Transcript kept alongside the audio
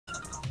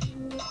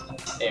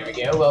There we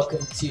go.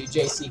 Welcome to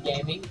JC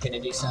Gaming.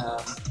 Gonna do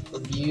some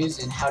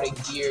reviews and how to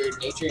gear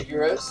nature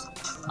heroes.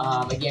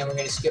 Again, we're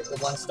gonna skip the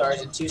 1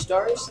 stars and 2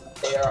 stars.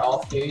 They are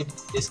all food.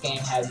 This game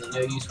has no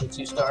useful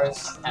 2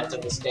 stars as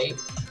of this date.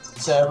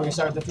 So we're gonna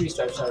start with the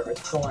 3-star starter with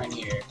Thorn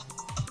here.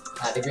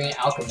 The Green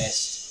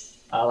Alchemist.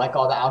 Like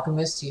all the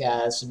alchemists, he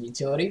has some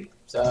utility.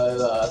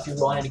 So if you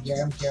wanted to gear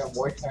him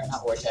Witchstone.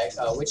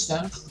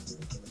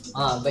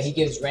 But he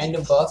gives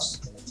random buffs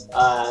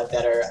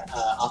that are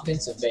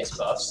offensive based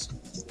buffs.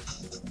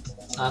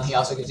 He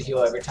also gives a heal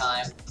every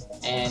time,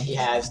 and he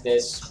has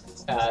this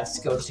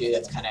skill 2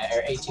 that's kind of,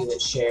 or A2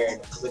 that's shared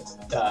with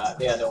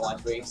the other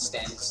ones, where he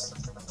extends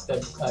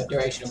the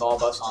duration of all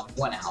buffs on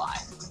one ally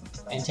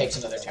and takes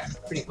another turn.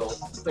 Pretty cool.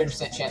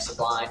 30% chance to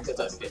blind, goes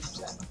up to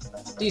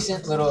 50%.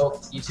 Decent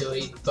little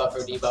utility buffer,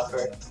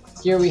 debuffer.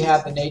 Here we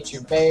have the Nature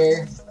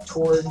Bear,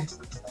 Torg.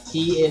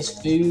 He is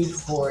food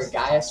for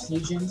Gaia's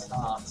Fusion.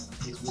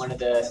 He's one of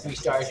the 3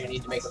 stars you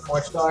need to make a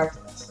 4-star.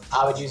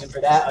 I would use him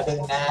for that. Other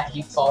than that,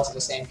 he falls in the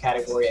same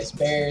category as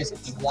bears.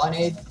 If you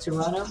wanted to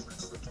run him,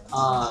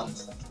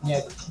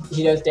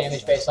 he does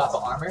damage based off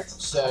of armor.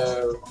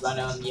 So run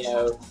him,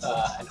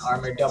 an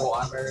armor, double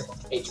armor,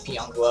 HP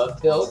on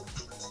glove build.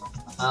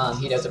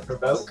 He does a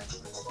provoke,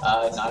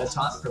 not a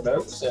taunt,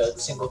 provoke. So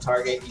single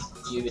target,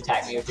 you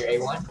attack me with your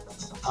A1.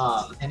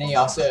 And then he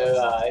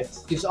also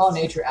gives all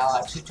nature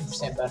allies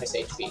 50% bonus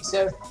HP.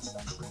 So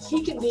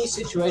he can be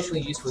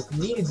situationally useful. If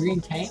you need a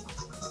green tank,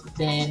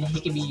 then he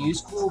can be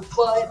useful,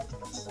 but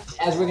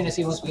as we're going to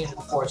see once we get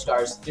into the 4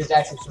 stars, there's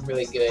actually some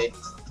really good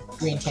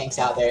green tanks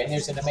out there, and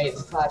there's an amazing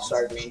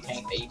 5-star green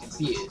tank that you can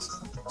fuse.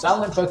 So I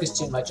wouldn't focus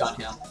too much on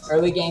him.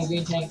 Early game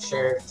green tank,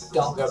 sure,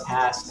 don't go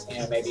past,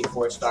 maybe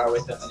 4-star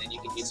with them, and then you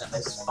can use them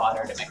as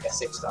fodder to make a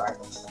 6-star.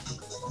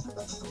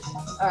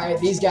 Alright,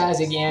 these guys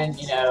again,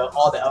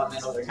 all the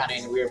elementals are kind of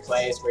in a weird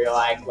place where you're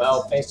like,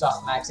 well, based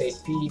off max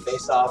HP,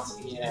 based off,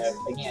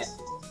 again,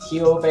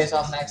 heal based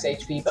off max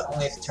HP, but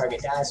only if the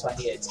target dies, so I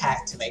need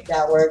attack to make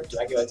that work. Do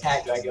I go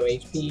attack? Do I go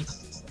HP?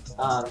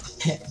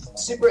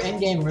 Super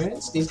endgame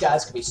runes, these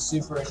guys can be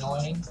super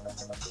annoying,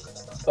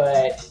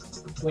 but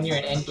when you're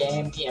in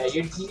endgame,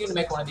 you're going to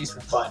make one of these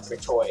for fun, for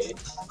toys,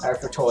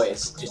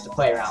 just to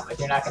play around with.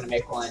 You're not going to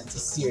make one to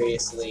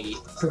seriously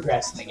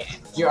progress in the game.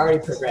 You're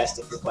already progressed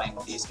if you're playing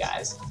with these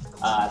guys.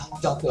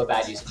 Don't feel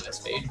bad using this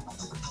food.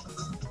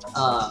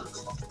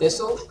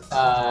 Thistle,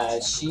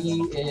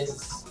 she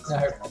is... No,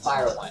 the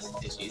fire one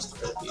is used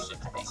for the fusion,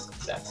 I think.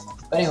 So,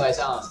 but anyways,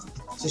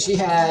 so she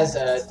has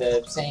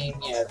the same,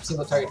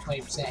 single target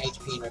 20%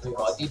 HP and remove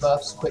all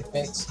debuffs, quick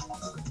fix.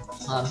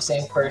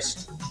 Same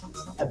first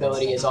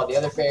ability as all the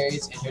other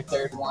fairies, and her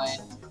third one,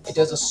 it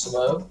does a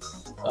slow,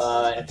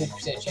 and a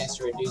 50% chance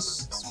to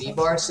reduce speed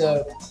bar.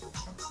 So,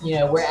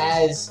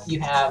 whereas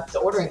you have the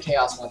Order and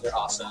Chaos ones are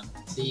awesome.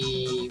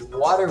 The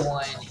water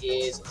one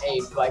is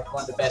like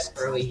one of the best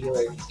early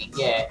healers you can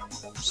get.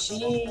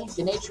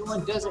 The nature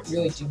one doesn't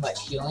really do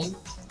much healing.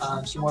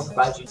 She more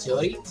provides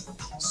utility.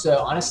 So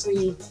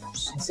honestly,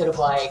 instead of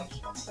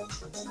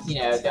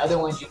the other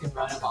ones you can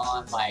run them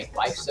on like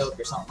Life Soak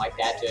or something like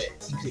that to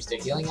increase their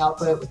healing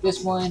output. With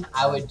this one,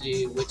 I would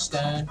do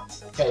Witchstone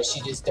because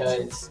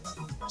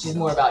she's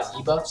more about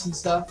debuffs and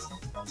stuff.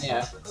 She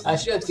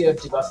does give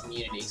debuff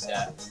immunity, so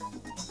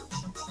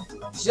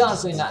she's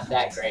honestly not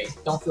that great.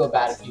 Don't feel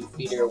bad if you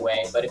feed her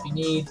away, but if you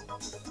need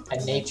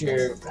a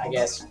nature, I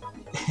guess,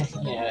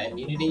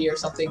 immunity or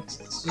something,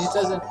 she just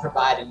doesn't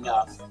provide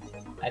enough,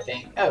 I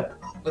think. Oh,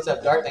 what's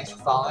up, Dart? Thanks for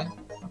following.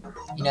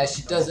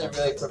 She doesn't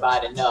really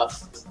provide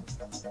enough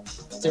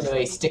to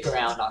really stick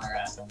around on her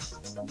own.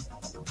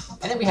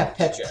 And then we have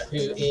Petra,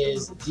 who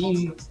is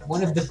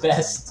one of the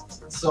best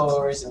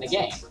soloers in the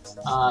game.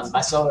 By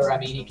soloer, I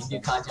mean he can do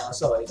content on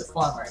solo. He's a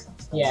farmer.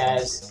 He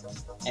has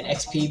an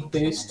XP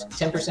boost,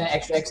 10%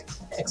 extra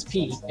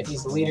XP if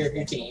he's the leader of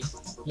your team.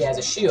 He has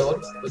a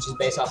shield, which is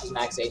based off his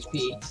max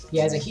HP. He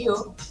has a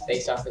heal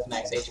based off his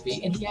max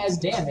HP, and he has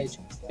damage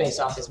based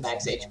off his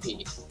max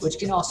HP, which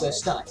can also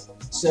stun.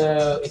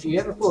 So if you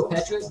ever pull a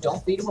Petra,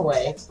 don't feed him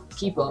away.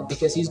 Keep him,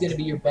 because he's going to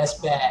be your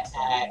best bet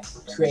at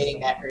creating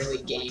that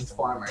early game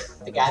farmer.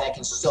 The guy that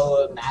can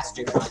solo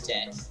master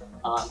content.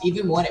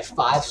 Even one at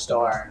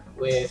 5-star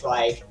with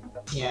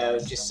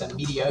just some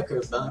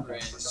mediocre bone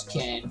runes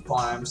can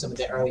farm some of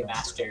the early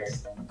master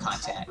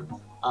content.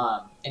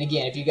 And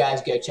again, if you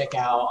guys go check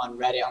out on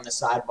Reddit on the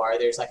sidebar,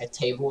 there's like a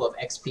table of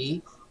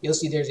XP. You'll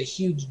see there's a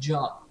huge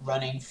jump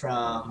running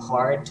from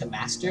hard to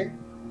master.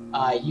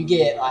 You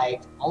get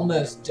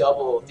almost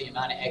double the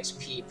amount of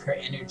XP per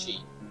energy.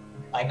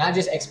 Not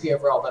just XP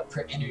overall, but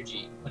per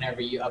energy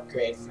whenever you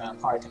upgrade from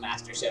hard to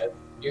master. So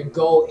your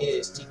goal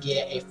is to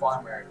get a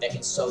farmer that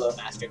can solo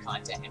master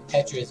content, and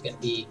Petra is going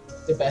to be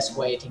the best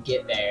way to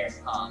get there,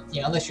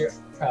 unless you're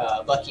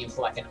lucky and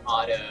pull an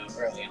auto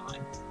early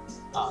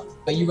on.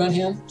 But you run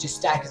him, just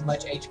stack as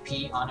much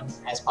HP on him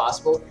as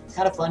possible.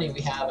 Kind of funny,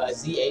 we have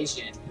Z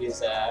Asian,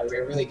 who's a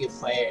really good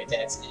player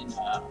that's in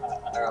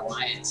our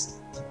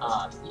alliance.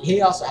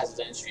 He also has his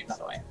own stream, by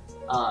the way.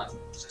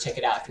 Check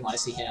it out if you want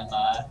to see him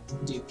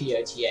do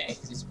POTA,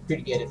 because he's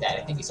pretty good at that.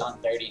 I think he's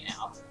on 30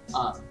 now.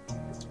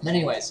 But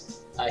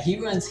anyways, he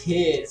runs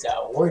his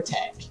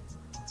Vortex.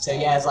 So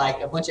he has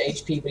like a bunch of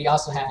HP, but he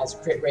also has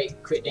crit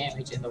rate, crit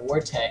damage, and the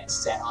Vortex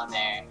set on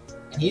there.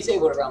 And he's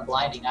able to run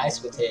Blinding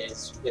Ice with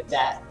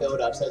that build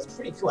up, so it's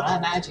pretty cool. And I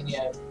imagine, you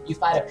know, you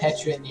fight a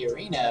Petra in the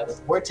arena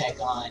with Vortex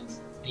on,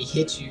 and he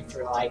hits you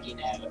for like, you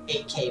know,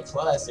 8k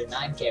plus or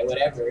 9k,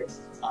 whatever.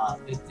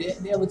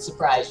 They would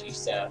surprise you.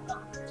 So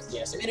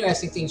yeah, some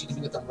interesting things you can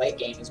do with him late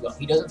game as well.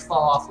 He doesn't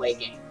fall off late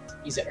game.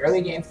 He's an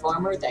early game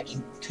farmer that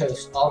can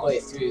coast all the way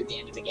through the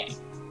end of the game.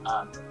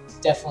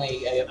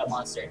 Definitely a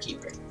monster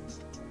keeper.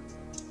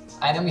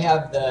 And then we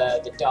have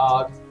the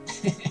dog.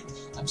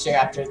 I'm sure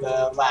after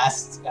the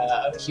last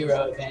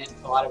hero event,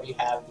 a lot of you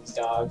have these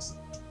dogs.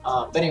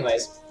 But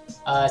anyways,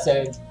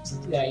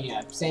 you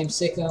know, same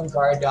Sikkim,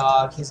 guard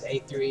dog, his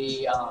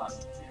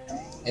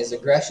A3, his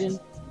aggression.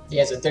 He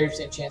has a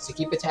 30% chance to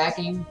keep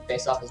attacking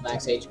based off his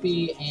max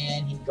HP,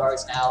 and he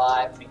guards an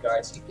ally. When he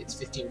guards, he gets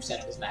 15%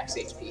 of his max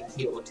HP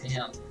healed to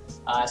him.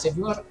 So if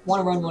you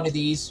want to run one of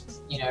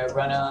these, you know,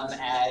 run them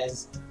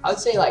as, I would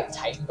say, like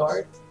Titan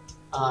Guard.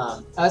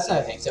 That's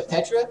another thing. So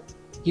Petra,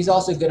 he's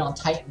also good on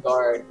Titan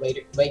Guard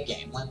late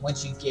game.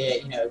 Once you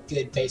get, you know,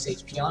 good base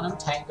HP on him,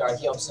 Titan Guard,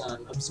 he helps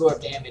him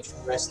absorb damage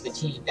from the rest of the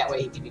team. That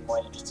way he can be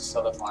more than just a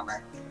solo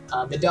farmer.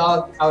 The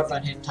dog, I would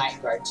run him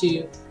Titan Guard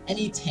too.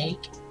 Any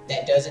tank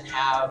that doesn't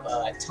have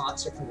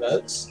taunts or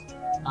provokes,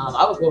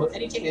 I would go with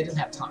any tank that doesn't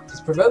have taunts.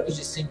 Because provoke is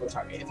just single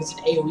target. If it's an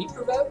AoE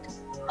provoke,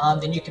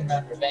 then you can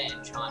run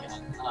revenge on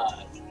him.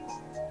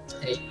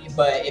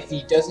 But if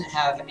he doesn't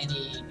have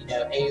any, you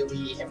know,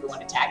 AoE,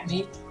 everyone attack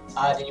me,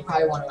 then you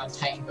probably want to run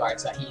Titan Guard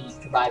so that he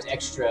provides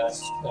extra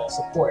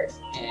support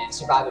and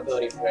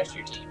survivability for the rest of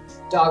your team.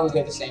 Dog would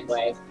go the same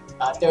way.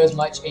 Throw as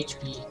much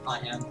HP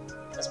on him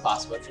as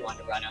possible if you want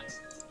to run him.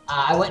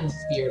 I wouldn't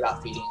fear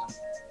about feeding him.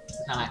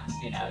 It's not,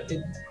 you know,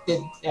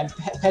 and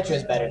Petra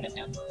is better than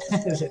him.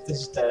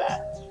 Just throw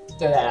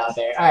that out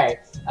there. Alright,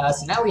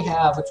 so now we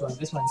have, which one?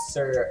 This one's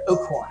Sir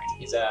Oakhorn.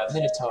 He's a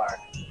Minotaur,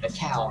 the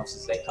cows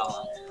as they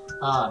call him.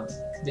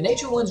 The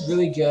nature one's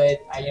really good.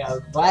 You know,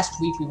 last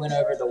week we went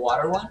over the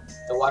water one.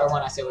 The water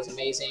one I said was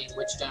amazing,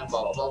 Witchstone,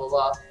 blah blah blah blah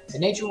blah. The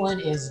nature one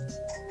is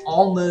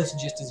almost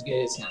just as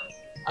good as him.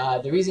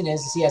 The reason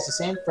is he has the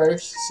same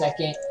first,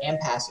 second, and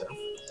passive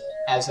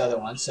as the other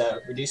one. So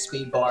reduce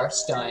speed bar,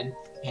 stun,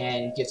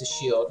 and gives a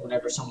shield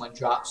whenever someone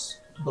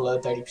drops below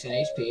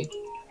 30% HP.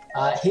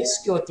 His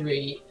skill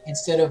 3,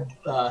 instead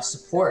of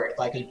support,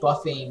 like he's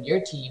buffing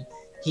your team,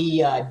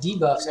 he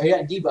debuffs, or he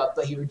doesn't debuff,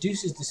 but he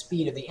reduces the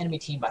speed of the enemy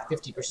team by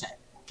 50%.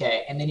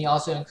 Okay, and then he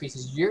also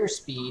increases your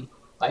speed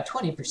by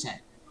 20%.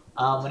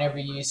 Whenever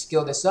you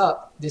skill this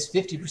up, this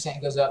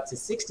 50% goes up to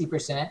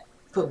 60%.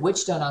 Put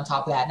Witchstone on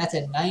top of that, and that's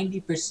a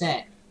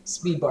 90%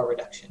 speed bar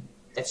reduction.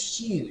 That's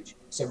huge.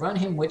 So run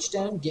him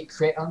Witchstone, get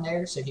crit on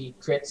there, so he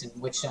crits and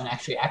Witchstone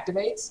actually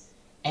activates.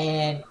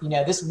 And, you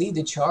know, this lead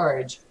the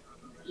charge,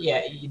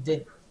 yeah,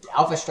 the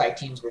Alpha Strike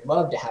teams would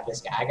love to have this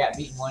guy. I got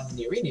beaten one in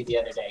the arena the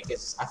other day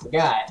because I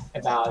forgot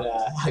about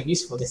how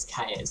useful this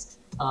guy is.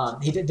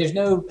 There's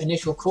no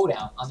initial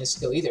cooldown on this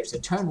skill either, so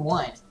turn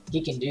 1,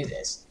 he can do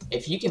this.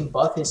 If you can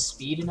buff his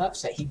speed enough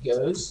so that he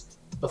goes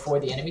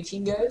before the enemy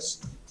team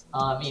goes,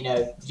 you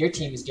know, your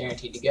team is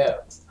guaranteed to go,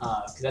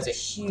 because that's a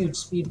huge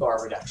speed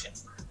bar reduction.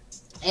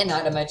 And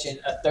not to mention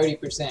a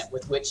 30%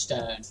 with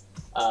Witchstone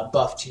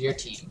buff to your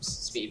team's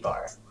speed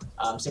bar.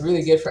 So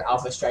really good for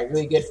Alpha Strike,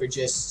 really good for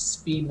just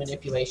speed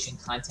manipulation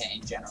content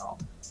in general.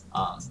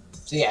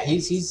 So yeah,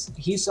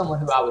 he's someone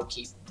who I would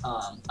keep,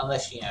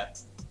 unless, you know,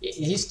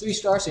 he's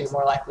 3-star, so you're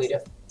more likely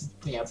to,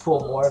 you know, pull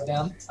more of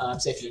them.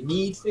 So if you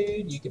need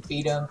food, you can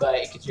feed them, but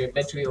because you're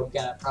eventually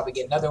gonna probably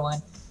get another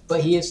one.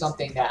 But he is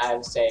something that I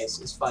would say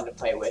is fun to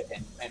play with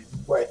and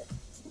worth,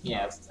 you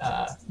know,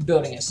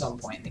 building at some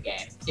point in the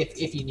game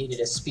if you needed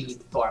a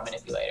speed bar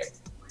manipulator.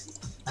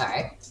 All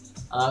right.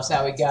 So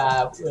now we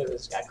got, what was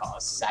this guy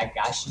called?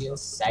 Sagius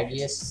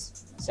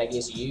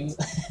U,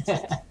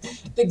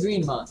 the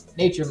green monk,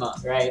 nature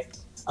monk, right?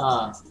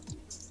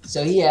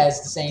 So he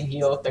has the same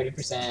heal,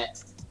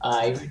 30%.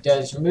 He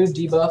does remove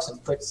debuffs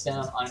and puts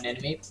them on an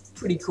enemy.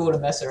 Pretty cool to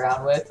mess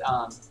around with.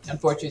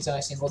 Unfortunately, it's only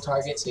a single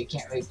target, so you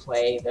can't really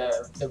play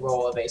the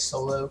role of a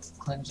solo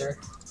cleanser.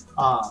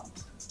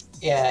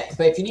 Yeah,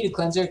 but if you need a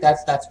cleanser,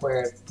 that's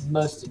where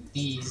most of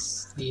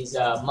these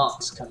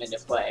monks come into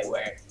play,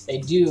 where they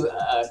do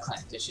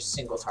cleanse. It's just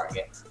single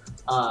target.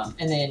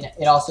 And then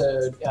it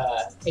also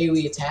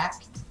AoE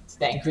attack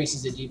that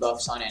increases the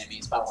debuffs on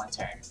enemies by 1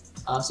 turn.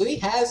 So he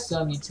has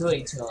some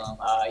utility to him.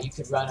 You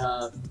could run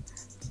him,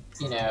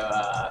 you know,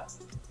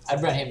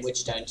 I'd run him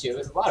Witchstone too.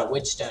 There's a lot of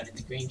Witchstone in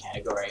the green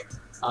category,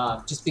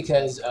 just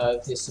because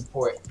of his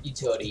support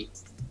utility.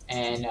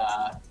 And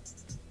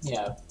you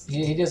know,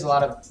 he does a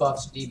lot of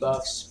buffs,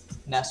 debuffs,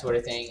 and that sort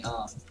of thing.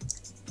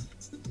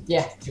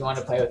 Yeah, if you want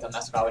to play with him,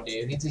 that's what I would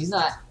do. He's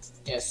not,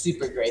 you know,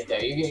 super great though.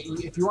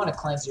 If you want a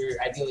cleanser,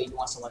 ideally you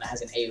want someone that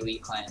has an AoE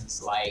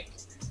cleanse like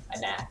a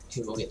Nat,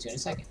 who we'll get to in a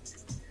second.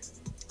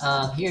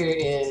 Here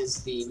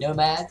is the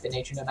Nomad, the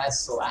Nature Nomad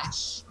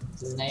Slash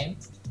is his name.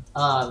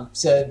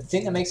 So the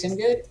thing that makes him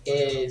good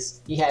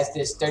is he has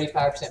this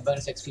 35%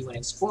 bonus XP when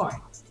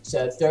exploring.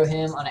 So throw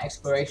him on an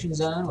exploration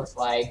zone with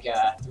like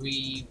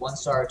 3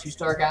 1-star or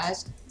 2-star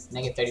guys, and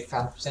they get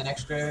 35%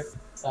 extra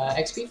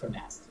XP from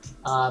that.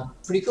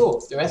 Pretty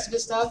cool. The rest of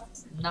his stuff,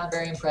 not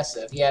very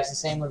impressive. He has the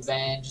same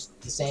revenge,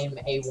 the same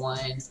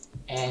A1,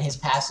 and his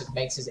passive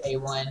makes his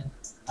A1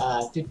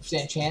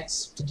 50%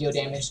 chance to deal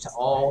damage to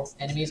all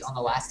enemies on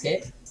the last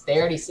hit. They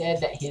already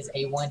said that his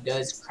A1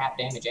 does crap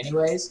damage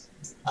anyways.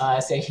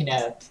 So, you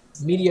know,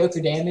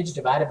 mediocre damage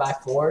divided by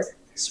 4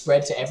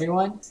 spread to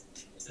everyone.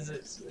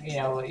 You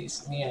know,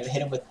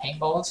 hit him with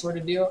paintball sort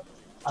of deal.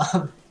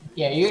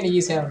 Yeah, you're going to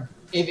use him.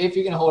 If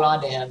you're going to hold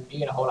on to him, you're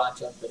going to hold on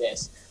to him for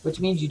this. Which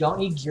means you don't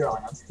need gear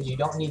on him, because you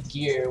don't need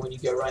gear when you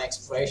go run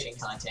exploration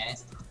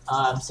content.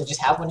 So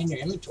just have one in your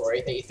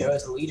inventory that you throw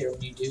as a leader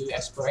when you do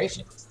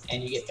exploration,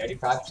 and you get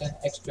 35%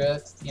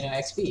 extra, you know,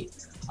 XP.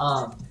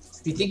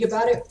 If you think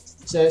about it,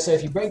 so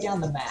if you break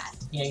down the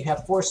math, you know, you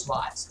have 4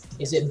 slots.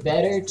 Is it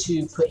better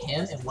to put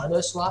him in one of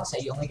those slots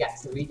that you only got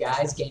 3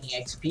 guys gaining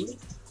XP,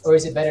 or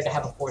is it better to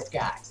have a 4th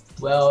guy?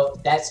 Well,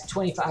 that's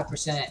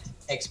 25%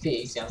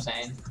 XP. See what I'm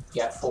saying?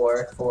 You got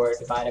 4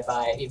 divided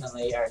by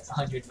evenly, or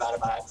 100 divided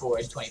by 4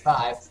 is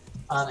 25,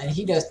 and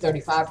he does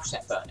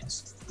 35%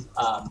 bonus.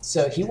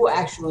 So he will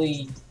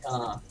actually,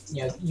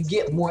 you know, you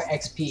get more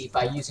XP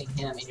by using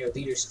him in your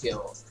leader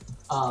skill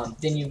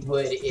than you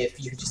would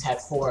if you just had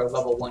 4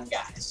 level 1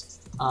 guys.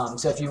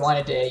 So if you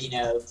wanted to, you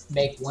know,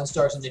 make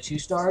 1-stars into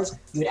 2-stars,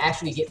 you would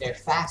actually get there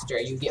faster.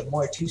 You would get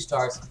more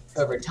 2-stars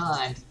over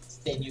time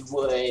than you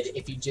would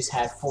if you just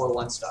had 4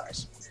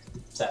 1-stars.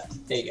 So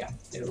there you go.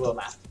 There's a little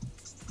math.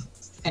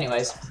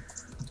 Anyways,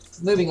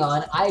 moving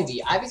on.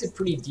 Ivy. Ivy's a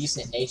pretty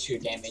decent nature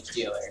damage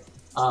dealer.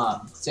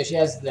 So she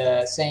has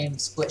the same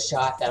split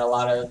shot that a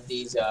lot of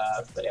these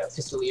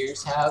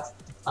pistoliers have.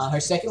 Her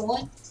second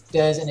one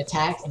does an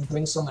attack and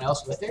brings someone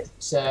else with her.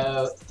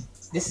 So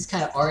this is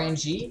kind of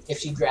RNG. If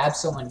she grabs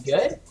someone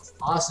good,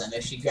 awesome.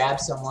 If she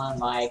grabs someone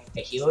like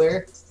a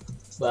healer,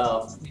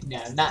 well,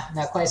 no,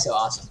 not quite so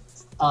awesome.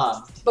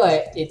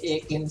 But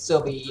it can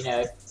still be, you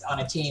know, on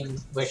a team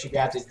where she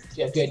grabs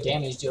a good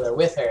damage dealer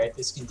with her,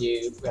 this can do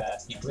you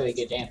know, really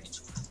good damage.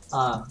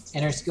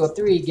 And her skill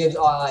 3 gives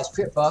all allies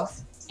crit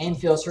buff and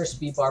fills her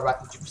speed bar by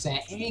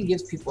 50% and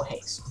gives people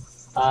haste.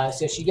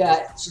 So she's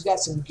got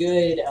some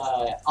good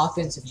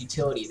offensive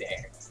utility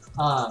there.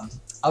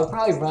 I would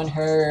probably run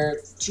her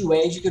 2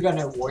 ways. You could run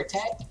her War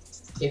Tech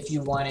if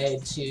you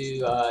wanted to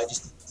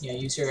just, you know,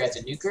 use her as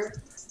a nuker,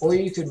 or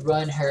you could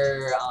run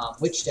her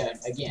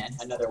Witchstone, again,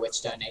 another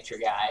Witchstone nature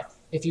guy,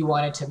 if you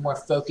wanted to more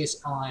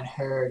focus on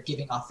her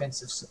giving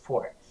offensive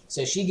support.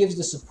 So she gives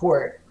the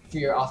support for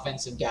your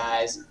offensive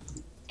guys,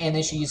 and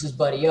then she uses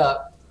Buddy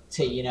Up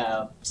to, you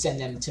know, send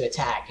them to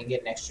attack and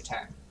get an extra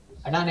turn.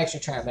 Or not an extra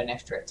turn, but an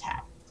extra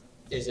attack.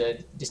 There's a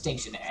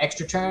distinction there.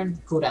 Extra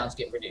turn, cooldowns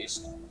get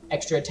reduced.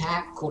 Extra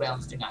attack,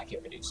 cooldowns do not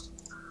get reduced.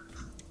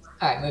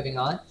 Alright, moving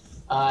on.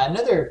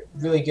 Another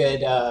really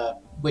good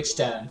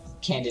Witchstone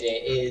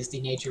candidate is the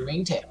Nature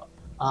Ringtail.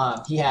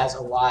 He has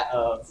a lot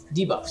of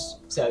debuffs.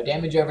 So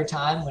damage over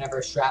time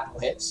whenever shrapnel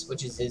hits,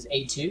 which is his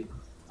A2.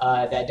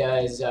 That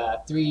does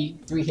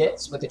 3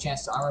 hits with a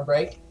chance to armor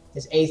break.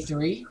 His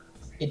A3,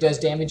 it does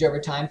damage over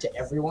time to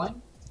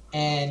everyone,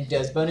 and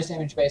does bonus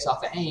damage based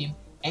off of aim.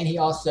 And he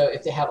also,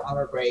 if they have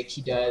armor break,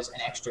 he does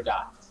an extra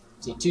dot.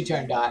 See,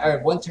 2-turn dot, or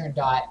 1-turn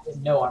dot,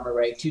 no armor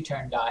break,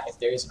 2-turn dot if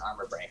there is an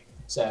armor break.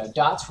 So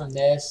dots from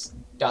this,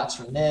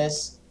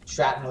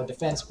 shrapnel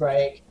defense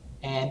break,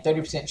 and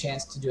 30%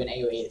 chance to do an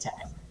AoE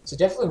attack. So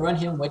definitely run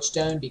him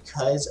Witchstone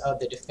because of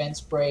the defense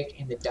break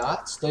and the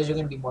dots. Those are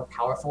going to be more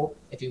powerful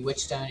if you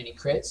Witchstone and he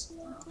crits.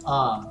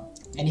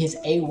 And his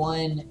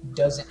A1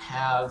 doesn't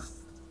have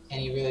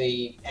any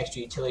really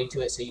extra utility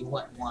to it, so you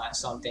wouldn't want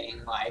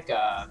something like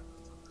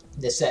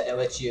the set that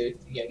lets you,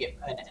 you know, get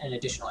an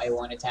additional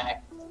A1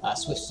 attack.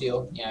 Swift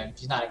Steel, you know,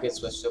 he's not a good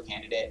Swift Steel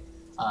candidate.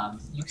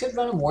 You could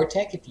run a War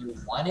Tech if you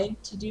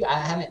wanted to do. I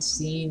haven't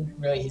seen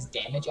really his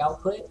damage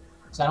output,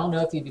 so I don't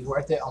know if he'd be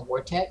worth it on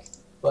War Tech.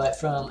 But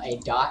from a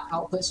dot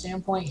output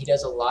standpoint, he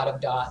does a lot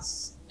of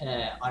dots on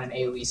an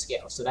AoE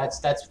scale. So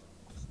that's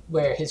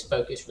where his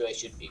focus really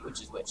should be,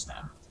 which is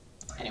Witchstone.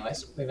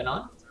 Anyways, moving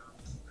on.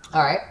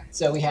 Alright,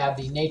 so we have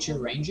the Nature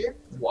Ranger,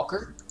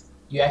 Walker.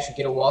 You actually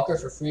get a Walker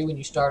for free when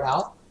you start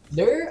out.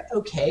 They're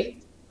okay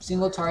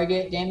single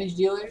target damage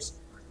dealers.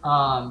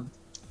 I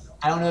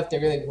don't know if they're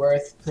really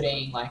worth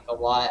putting like a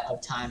lot of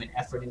time and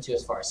effort into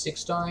as far as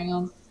 6-starring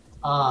them.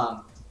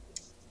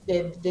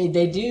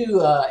 They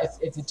do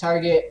if the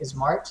target is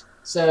marked.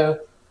 So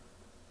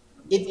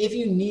if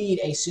you need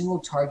a single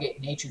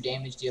target nature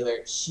damage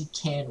dealer, she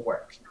can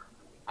work.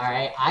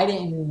 Alright, I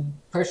didn't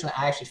personally,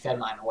 I actually fed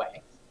mine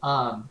away.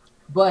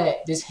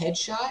 But this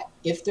headshot,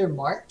 if they're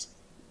marked,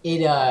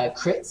 it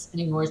crits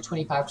and ignores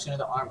 25% of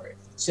the armor.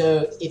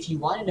 So if you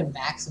wanted to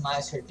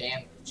maximize her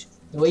damage,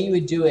 the way you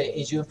would do it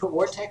is you would put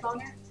War Tech on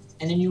her,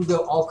 and then you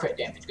go all crit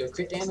damage. Go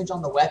crit damage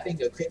on the weapon,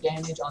 go crit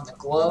damage on the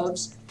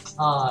gloves,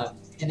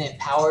 and then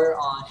power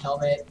on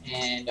helmet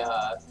and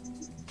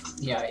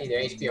either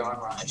HP or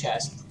armor on the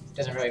chest.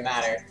 Doesn't really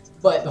matter.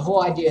 But the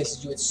whole idea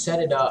is you would set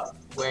it up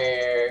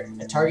where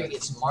a target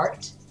gets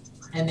marked,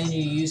 and then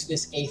you use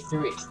this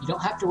A3. You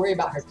don't have to worry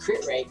about her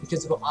crit rate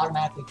because it'll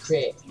automatically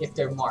crit if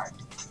they're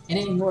marked. And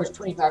it ignores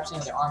 25%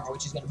 of their armor,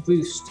 which is going to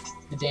boost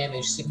the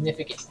damage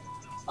significantly.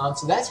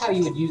 So that's how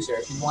you would use her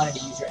if you wanted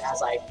to use her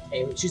as like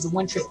she's a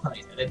one-trick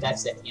pony.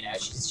 That's it. You know,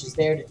 she's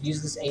there to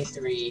use this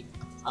A3,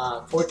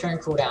 4-turn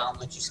cooldown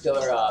once you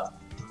skill her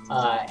up.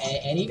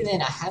 And even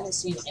then, I haven't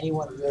seen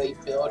anyone really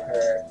build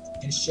her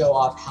and show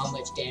off how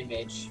much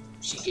damage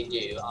she can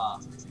do.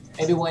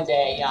 Maybe one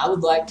day, I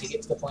would like to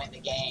get to the point in the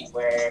game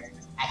where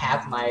I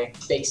have my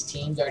base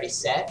teams already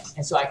set,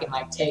 and so I can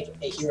like take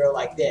a hero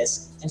like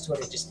this and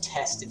sort of just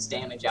test its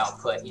damage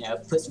output.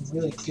 Put some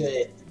really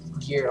good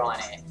gear on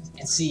it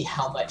and see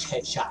how much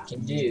headshot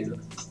can do.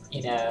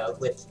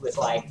 With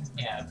like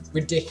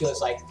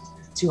ridiculous like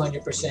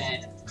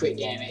 200% crit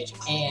damage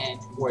and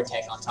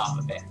Vortec on top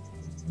of it.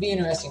 It'd be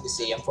interesting to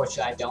see.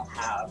 Unfortunately, I don't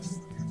have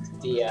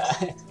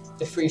the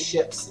the free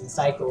ships and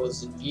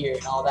cycles and gear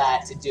and all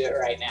that to do it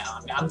right now.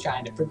 I'm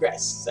trying to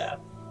progress, so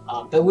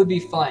but it would be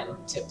fun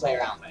to play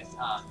around with.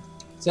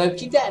 So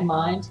keep that in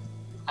mind.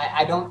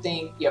 I don't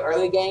think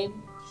early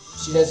game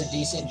she does a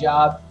decent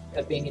job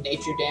of being a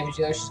nature damage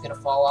dealer. She's gonna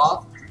fall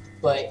off,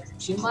 but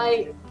she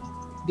might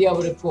be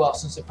able to pull off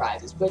some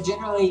surprises. But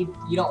generally,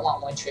 you don't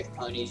want one-trick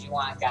ponies. You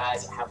want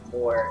guys that have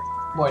more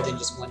than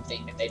just one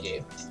thing that they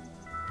do.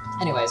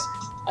 Anyways,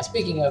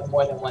 speaking of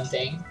more than one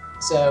thing,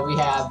 so we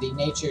have the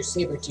Nature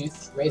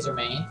Sabertooth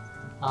Razormane.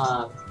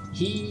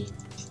 He's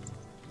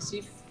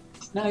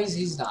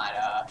not.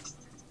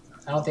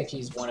 I don't think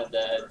he's one of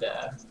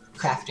the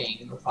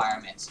crafting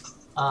requirements.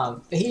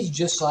 But he's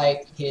just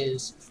like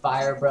his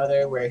Fire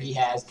brother, where he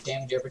has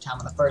damage over time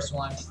on the first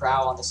one,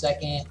 Prowl on the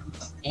second,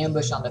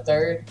 Ambush on the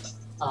third.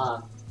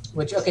 So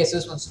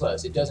this one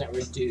slows. It doesn't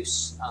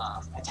reduce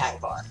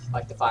attack bar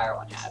like the Fire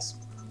one has.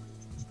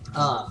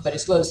 But it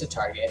slows the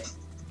target.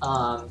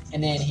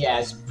 And then he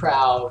has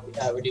Prowl,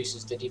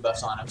 reduces the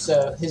debuffs on him.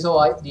 So his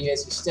whole idea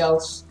is he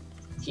stealths,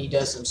 he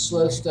does some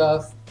slow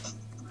stuff,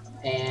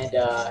 and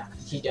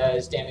he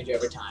does damage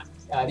over time.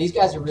 These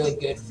guys are really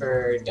good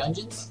for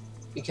dungeons,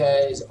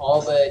 because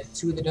all but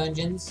 2 of the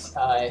dungeons,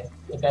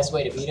 the best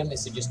way to beat them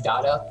is to just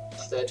dot up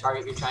the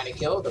target you're trying to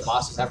kill. The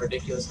bosses have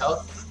ridiculous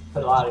health,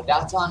 put a lot of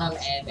dots on them,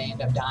 and they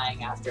end up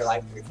dying after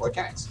like 3-4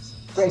 turns.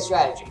 Great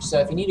strategy. So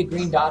if you need a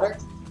green dotter,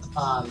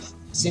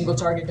 single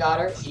target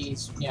dotter,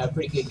 he's a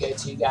pretty good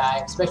go-to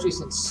guy, especially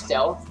since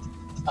stealth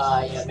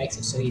makes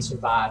it so he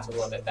survives a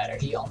little bit better.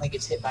 He only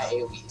gets hit by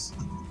AoEs.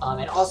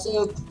 And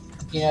also,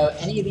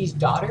 any of these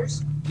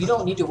dotters, you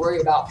don't need to worry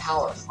about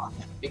power on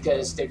them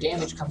because their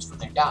damage comes from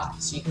their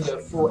dots. So you can go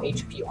full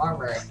HP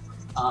armor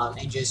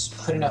and just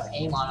put enough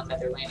aim on them that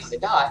they're landing the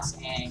dots,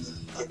 and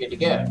you're good to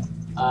go.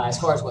 As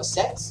far as what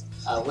sets,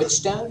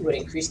 Witchstone would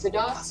increase the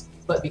dots,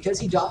 but because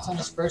he dots on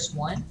his first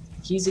one,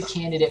 he's a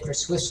candidate for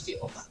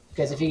Swiftsteel.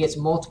 Because if he gets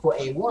multiple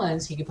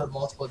A1s, he can put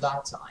multiple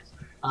dots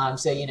on.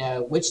 So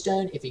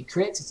Witchstone, if he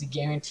crits, it's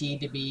guaranteed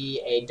to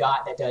be a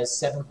dot that does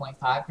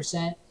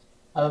 7.5%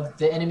 of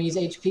the enemy's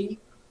HP.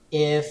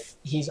 If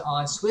he's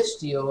on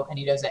Swiftsteel and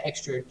he does an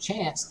extra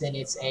chance, then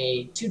it's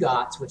a 2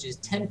 dots, which is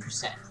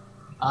 10%.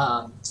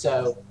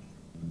 So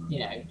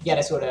you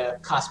gotta sort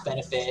of cost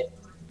benefit,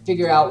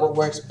 figure out what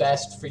works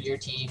best for your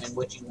team and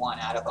what you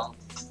want out of them.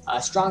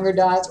 Stronger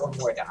dots or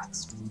more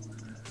dots.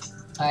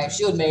 Alright,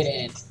 Shield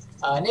Maiden.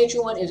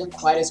 Nature one isn't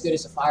quite as good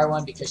as the Fire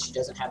one because she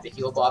doesn't have the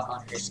heal block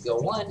on her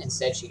skill 1.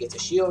 Instead, she gets a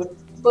shield.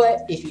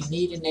 But if you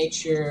need a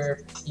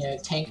nature,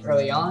 tank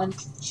early on,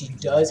 she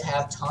does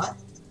have taunt,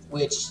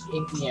 which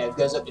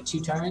goes up to 2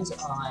 turns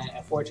on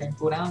a 4-turn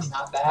cooldown.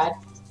 Not bad.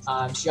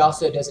 She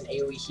also does an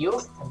AoE heal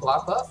and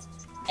block buff,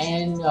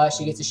 and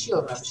she gets a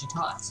shield whenever she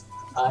taunts.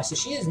 So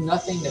she is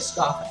nothing to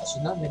scoff at.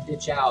 She's nothing to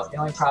ditch out. The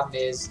only problem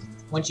is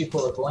once you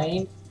pull a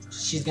Gwaine,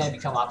 she's going to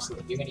become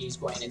obsolete. You're going to use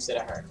Gwaine instead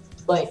of her.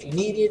 But if you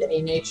needed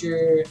a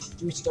nature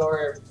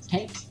 3-star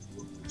tank,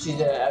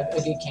 she's a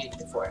good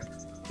candidate for it.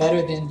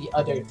 Better than the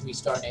other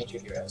 3-star nature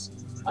heroes.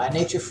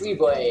 Nature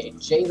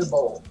Freeblade, Jay the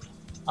Bold.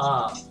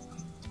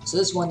 So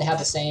this one, they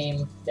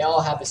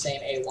all have the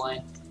same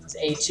A1. This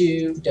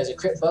A2 does a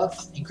crit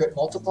buff and crit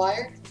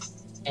multiplier.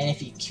 And if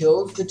he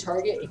kills the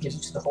target, it gives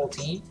it to the whole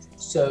team.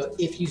 So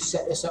if you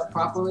set this up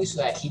properly so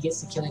that he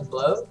gets the killing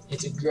blow,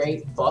 it's a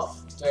great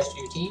buff to the rest of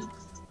your team.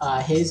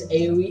 His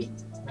AoE,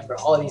 remember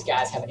all of these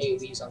guys have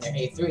AoEs on their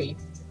A3.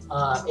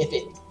 If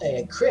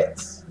it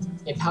crits,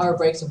 it power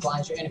breaks and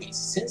blinds your enemies.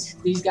 Since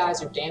these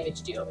guys are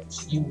damage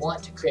dealers, you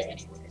want to crit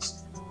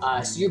anyways.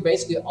 So you're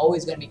basically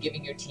always going to be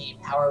giving your team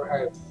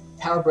power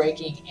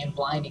breaking and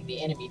blinding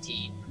the enemy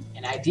team,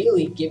 and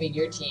ideally giving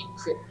your team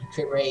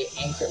crit rate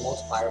and crit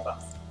multiplier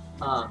buff.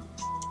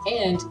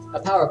 And a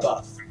power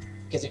buff,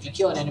 because if you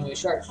kill an enemy with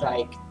Sharp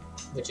Strike,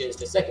 which is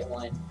the second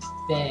one,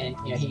 then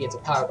he gets a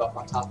power buff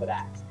on top of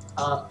that.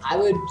 I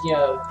would,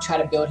 try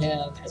to build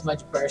him as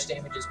much burst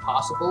damage as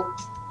possible.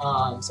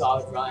 So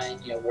I would run,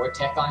 War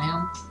Tech on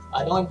him.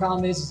 The only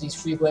problem is these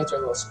free blades are a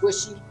little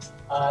squishy,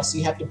 so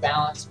you have to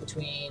balance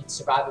between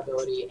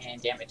survivability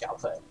and damage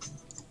output.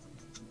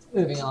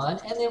 Moving on,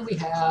 and then we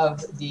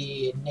have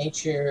the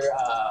Nature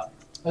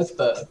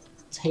Oathbow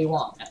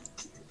Taiwan.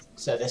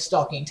 So the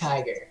Stalking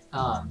Tiger.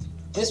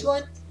 This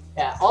one,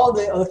 all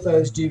the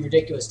Oathbows do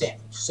ridiculous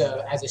damage.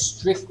 So as a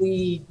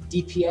strictly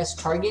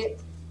DPS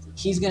target,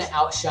 he's going to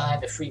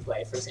outshine the Free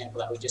Blade, for example,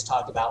 that we just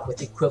talked about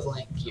with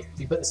equivalent gear. If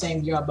you put the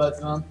same gear on both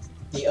of them,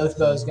 the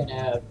Oathbow is going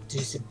to do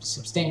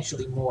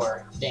substantially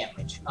more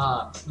damage.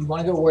 You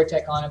want to go War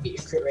Tech on him, get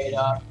your crit rate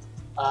up,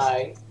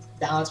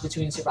 balance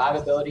between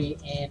survivability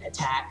and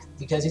attack.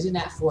 Because he's in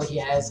that 4, he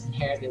has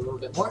inherently a little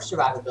bit more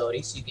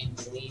survivability, so you can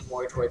lean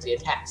more towards the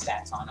attack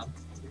stats on him.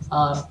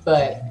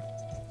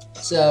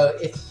 So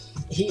if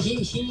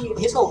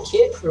his whole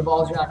kit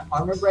revolves around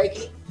armor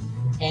breaking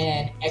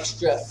and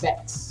extra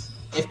effects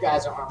if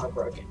guys are armor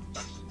broken.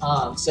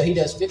 So he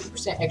does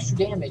 50% extra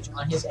damage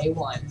on his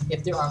A1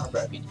 if they're armor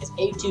broken. His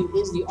A2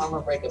 is the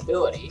armor break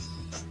ability.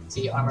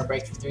 See, armor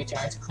breaks for 3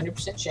 turns,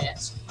 100%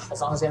 chance,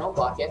 as long as they don't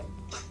block it.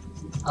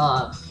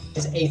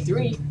 His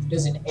A3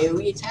 does an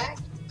AoE attack,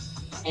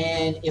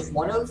 and if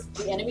one of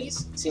the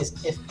enemies,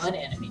 if an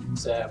enemy,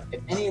 so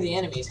if any of the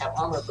enemies have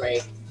armor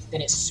break,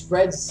 then it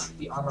spreads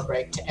the armor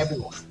break to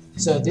everyone.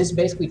 So this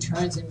basically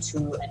turns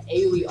into an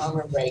AoE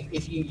armor break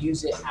if you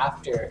use it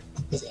after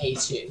his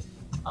A2.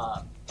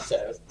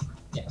 So,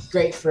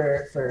 great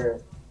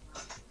for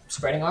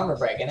spreading armor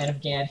break. And then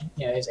again,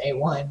 his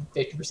A1,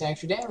 50%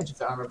 extra damage if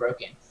the armor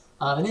broken.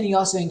 And then he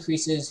also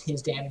increases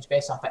his damage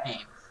based off of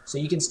aim. So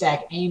you can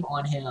stack aim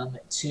on him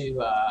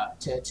to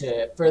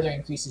further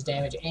increase his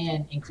damage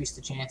and increase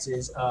the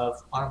chances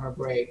of armor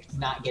break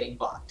not getting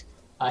blocked.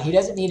 He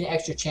doesn't need an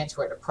extra chance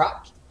for it to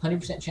proc,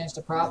 100% chance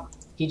to proc.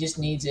 He just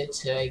needs it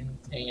to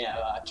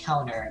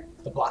counter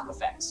the block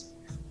effects.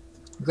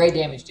 Great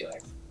damage dealer.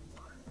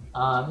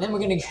 Then we're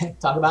going to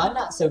talk about a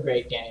not so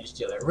great damage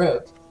dealer,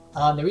 Rogue.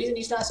 The reason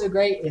he's not so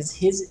great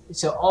is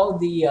so all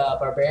the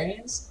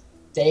barbarians,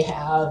 they're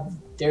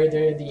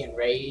the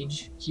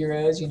enrage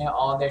heroes.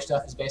 All of their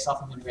stuff is based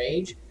off of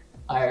enrage,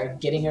 are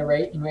getting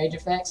enrage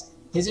effects.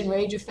 His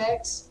enrage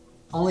effects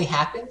only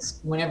happens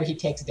whenever he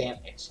takes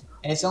damage,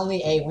 and it's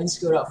only a when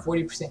skilled up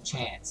 40%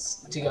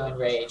 chance to go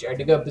enrage or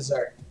to go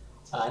berserk,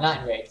 not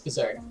enrage,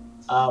 berserk,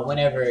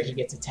 whenever he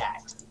gets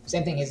attacked.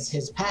 Same thing as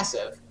his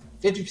passive.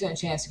 50%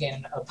 chance to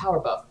gain a power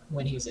buff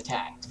when he's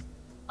attacked.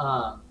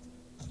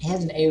 He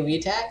has an AoE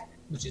attack,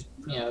 which is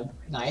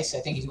nice. I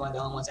think he's one of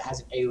the only ones that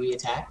has an AoE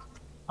attack.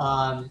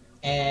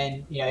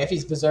 And if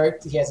he's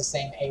berserked, he has the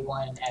same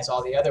A1 as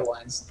all the other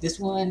ones. This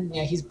one,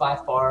 he's by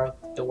far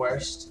the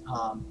worst.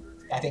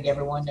 I think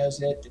everyone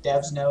knows it. The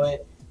devs know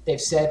it.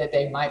 They've said that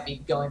they might be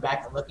going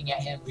back and looking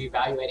at him,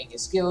 reevaluating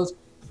his skills.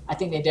 I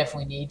think they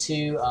definitely need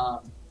to,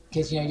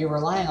 because you're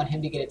relying on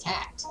him to get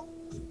attacked.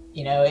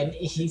 And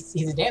he's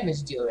a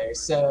damage dealer,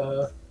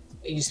 so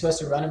you're supposed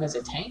to run him as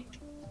a tank,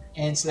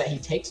 and so that he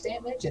takes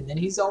damage, and then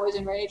he's always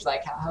enraged.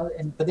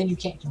 But then you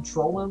can't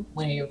control him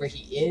whenever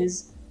he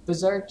is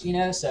berserked.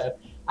 So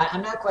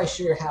I'm not quite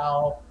sure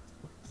how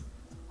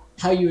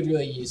you would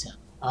really use him.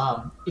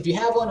 If you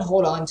have one,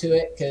 hold on to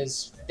it,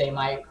 because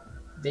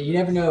you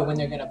never know when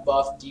they're gonna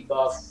buff,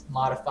 debuff,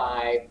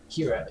 modify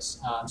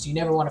heroes. So you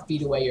never want to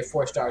feed away your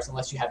 4 stars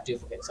unless you have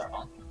duplicates of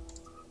them.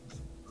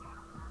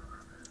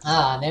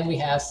 And then we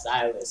have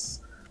Silas,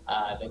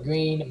 the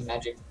green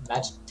magic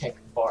tech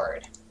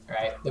bard,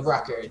 right? The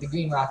rocker, the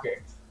green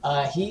rocker.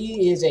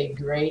 He is a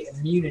great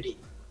immunity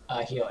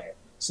healer.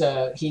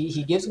 So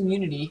he gives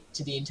immunity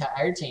to the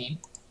entire team,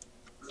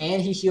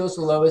 and he heals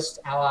the lowest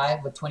ally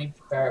with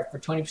for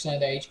 20% of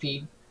their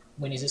HP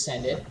when he's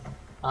ascended.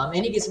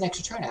 And he gets an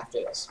extra turn after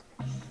this.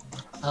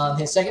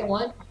 His second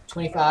one,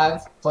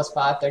 25 plus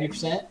 5,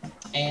 30%,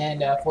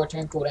 and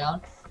 4-turn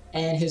cooldown.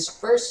 And his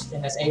first,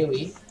 and that's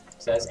AoE.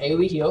 So that's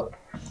AoE heal,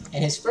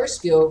 and his first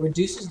skill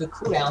reduces the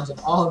cooldowns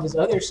of all of his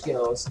other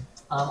skills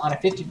on a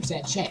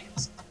 50%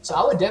 chance. So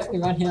I would definitely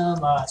run him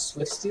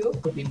Swift Steal,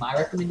 would be my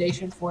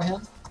recommendation for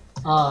him.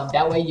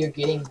 That way you're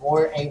getting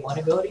more A1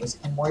 abilities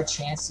and more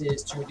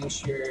chances to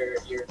reduce your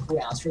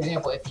cooldowns. For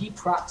example, if he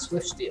procs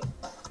Swift Steal,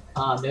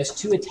 those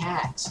 2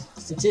 attacks,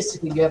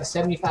 statistically you have a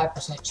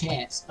 75%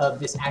 chance of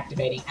this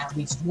activating at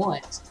least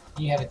once,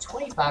 and you have a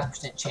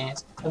 25%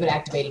 chance of it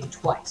activating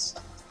twice.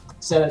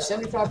 So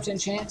 75%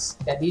 chance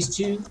that these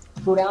 2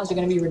 cooldowns are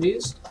going to be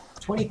reduced,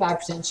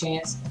 25%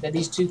 chance that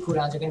these 2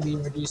 cooldowns are going to be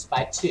reduced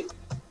by 2.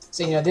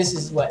 So this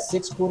is what,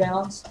 6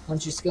 cooldowns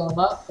once you skill him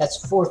up?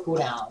 That's 4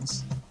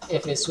 cooldowns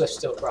if his Swift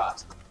Steal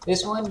procs.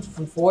 This one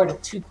from 4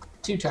 to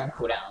 2-turn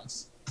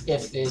cooldowns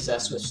if his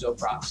Swift Steal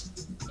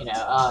procs.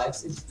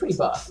 It's pretty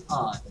buff.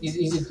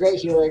 He's a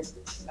great healer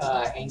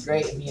and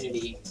great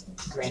immunity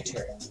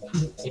granter,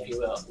 if you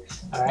will.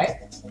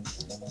 Alright?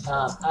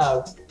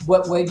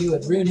 What way you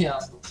would rune him?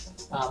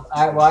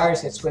 I already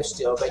said Swift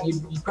Steal, but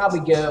you'd probably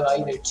go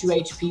either 2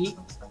 HP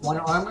 1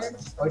 armor,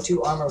 or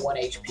 2 armor, 1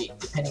 HP,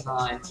 depending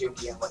on your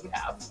gear and what you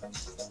have.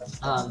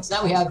 So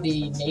now we have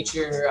the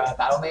Nature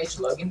Battle Mage,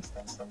 Logan.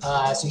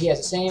 So he has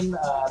the same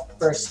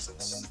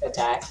first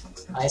attack.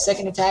 His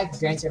second attack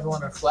grants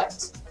everyone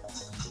Reflect.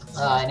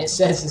 And it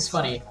says, it's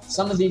funny,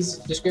 some of these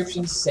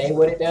descriptions say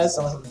what it does,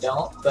 some of them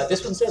don't, but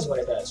this one says what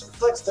it does.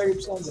 Reflects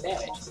 30% of the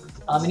damage.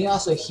 And he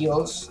also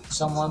heals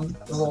someone,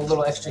 a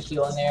little extra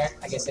heal in there.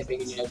 I guess I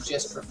figured, you know,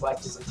 just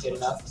Reflect isn't good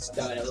enough. It's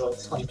throwing a little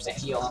 20%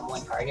 heal on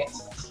one target.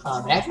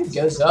 It actually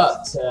goes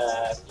up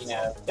to, you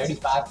know,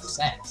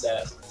 35%.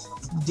 So,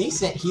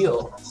 decent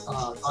heal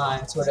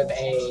on sort of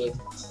a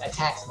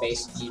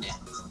attack-based unit.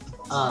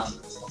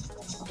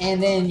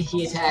 And then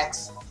he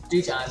attacks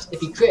 3 times. If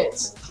he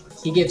crits,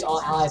 he gives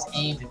all allies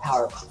aim and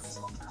power buff.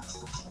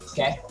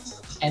 Okay?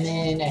 And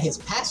then his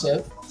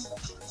passive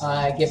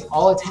gives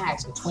all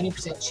attacks a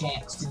 20%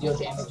 chance to deal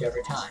damage over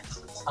time.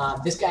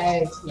 This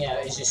guy, you know,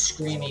 is just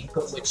screaming,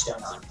 put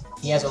Witchstone on.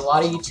 He has a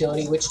lot of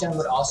utility. Witchstone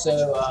would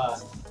also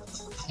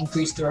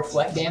increase the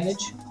reflect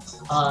damage.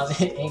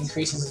 It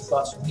increases his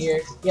buffs from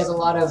here. He has a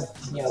lot of,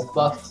 you know,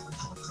 buff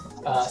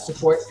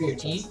support for your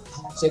team.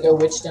 So go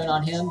Witchstone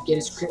on him, get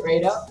his crit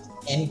rate up.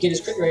 And get his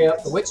crit rate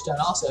up for Witchstone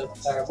also,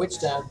 or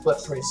Witchstone,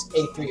 but for his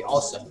A3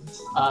 also,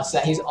 so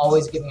that he's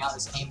always giving out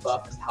this aim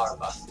buff and power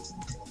buff.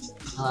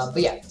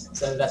 But yeah,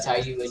 so that's how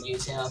you would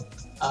use him.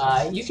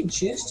 You can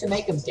choose to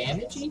make him a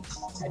damage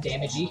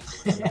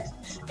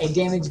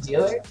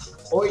dealer,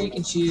 or you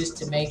can choose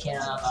to make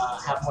him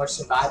have more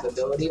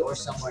survivability or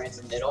somewhere in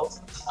the middle.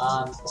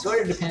 It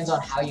sort of depends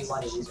on how you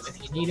want to use him.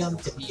 If you need him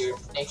to be your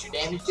nature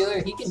damage dealer,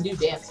 he can do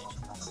damage.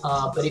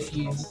 But if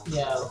you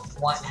know,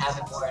 want to have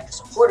him more in a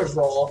supportive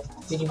role,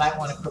 then you might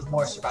want to put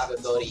more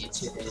survivability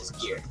into his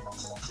gear.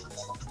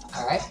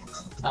 Alright,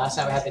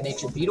 so now we have the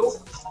Nature Beetle.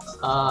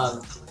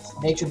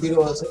 Nature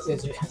Beetle is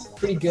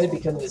pretty good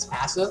because of his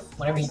passive.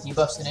 Whenever he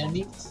debuffs an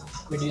enemy,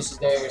 reduces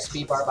their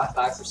speed bar by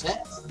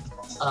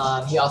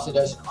 5%. He also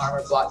does an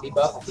armor block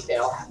debuff. I think they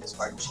all have this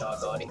hard to show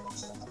ability.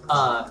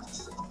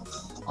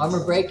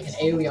 Armor Break and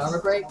AoE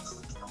Armor Break.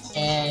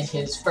 And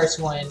his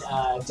first one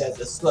does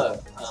a slow,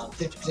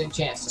 50%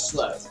 chance to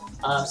slow.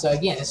 So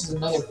again, this is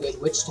another good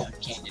Witchstone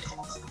candidate.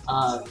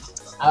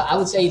 I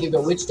would say either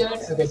go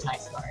Witchstone or go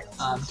Titan Guard,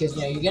 because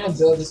you know you're gonna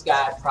build this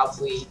guy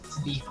probably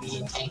beefy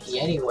and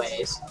tanky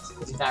anyways,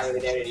 because he's not really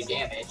there to do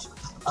damage.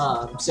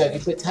 So if you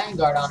put Titan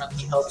Guard on him,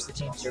 he helps the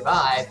team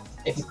survive.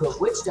 If you put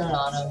Witchstone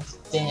on him,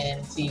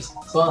 then these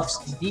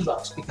buffs and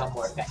debuffs become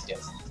more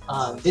effective.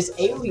 This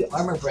AoE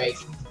Armor Break,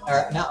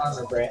 or not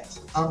Armor Break,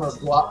 Armor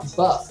Block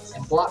Buff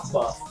and Block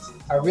Buff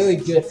are really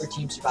good for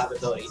team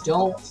survivability.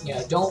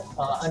 Don't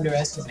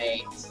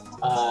underestimate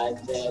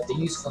the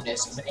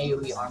usefulness of an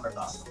AoE Armor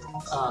Buff,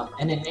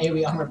 and then an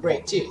AoE Armor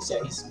Break too.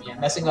 So he's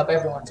messing up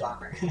everyone's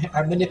armor,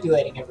 or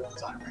manipulating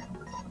everyone's armor.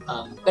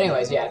 But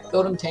anyways, yeah,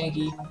 build him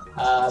tanky.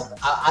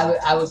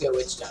 I would go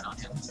Witchstone on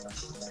him.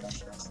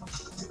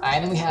 Alright,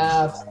 and then we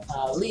have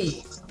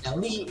Lee. Now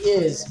Lee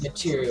is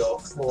material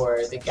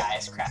for the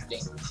guys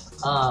crafting,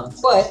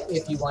 but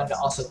if you wanted to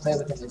also play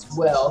with him as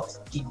well,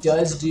 he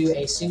does do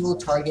a single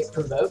target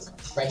provoke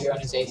right here on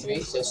his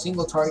A3. So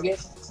single target,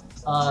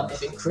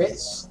 if it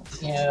crits,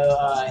 you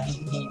know,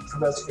 he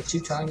provokes for 2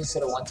 turns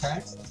instead of 1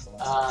 turn.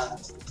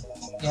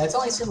 You know, it's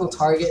only a single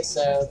target,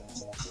 so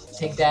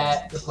take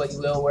that with what you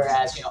will.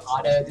 Whereas, you know,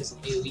 Auto, this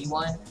AoE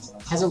one,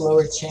 has a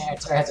lower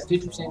chance, or has a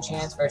 50%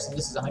 chance versus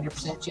this is a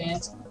 100%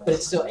 chance, but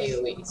it's still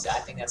AoE, so I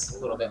think that's a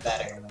little bit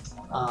better.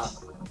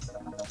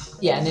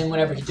 Yeah, and then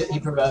whenever he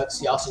provokes,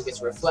 he also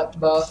gets a Reflect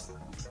buff.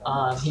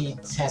 He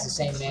has the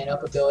same man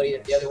up ability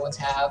that the other ones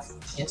have.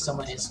 If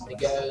someone instantly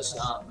goes,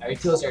 or he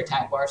fills their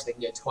attack bar, so they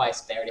can go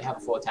twice if they already have a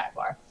full attack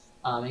bar.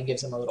 It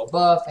gives him a little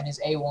buff, and his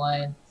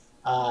A1,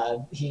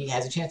 he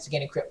has a chance to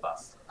gain a crit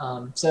buff.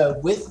 So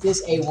with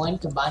this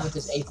A1 combined with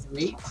this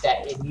A3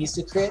 that it needs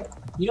to crit,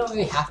 you don't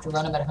really have to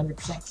run him at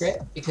 100%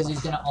 crit because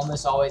he's going to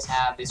almost always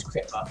have this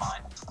crit buff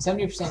on.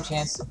 70%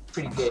 chance is a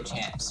pretty good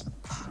chance.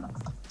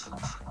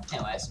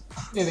 Anyways,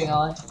 moving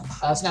on.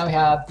 So now we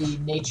have the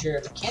Nature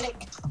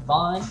Mechanic,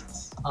 Vaughn.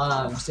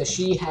 So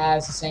she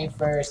has the same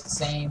first, the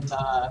same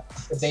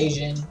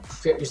evasion,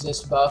 crit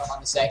resist buff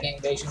on the second.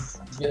 Evasion's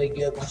really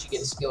good once you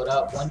get it skilled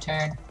up. 1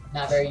 turn,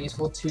 not very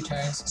useful. 2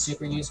 turns,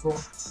 super useful.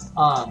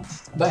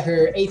 But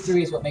her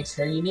A3 is what makes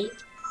her unique.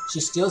 She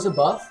steals a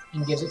buff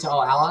and gives it to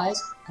all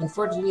allies.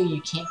 Unfortunately,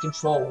 you can't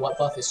control what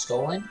buff is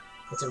stolen.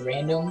 It's a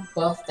random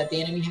buff that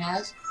the enemy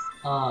has.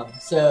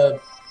 So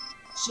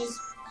she's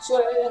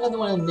sort of another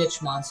one of the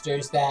niche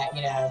monsters that,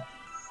 you know,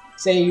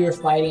 say you were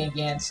fighting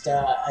against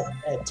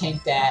a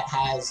tank that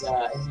has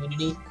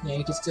immunity, you know,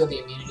 you could steal the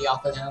immunity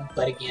off of them,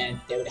 but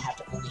again, they would have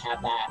to only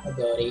have that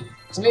ability.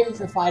 So maybe if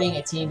you're fighting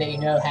a team that you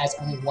know has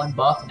only 1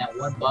 buff, and that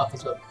 1 buff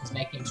is what is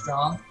making them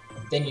strong,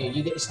 then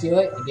you get to steal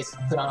it and gets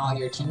put on all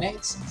your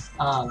teammates.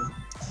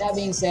 That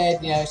being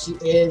said, you know, she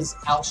is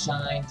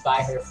outshined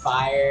by her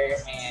Fire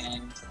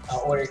and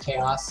Order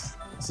Chaos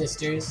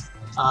sisters.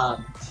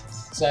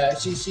 So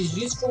she's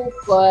useful,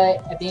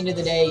 but at the end of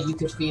the day, you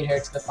could feed her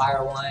to the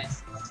Fire one,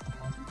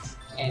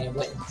 and you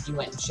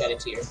wouldn't shed a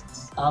tear.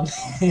 Um,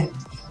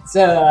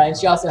 and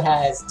she also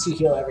has 2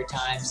 heal every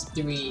times,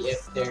 3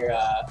 if they're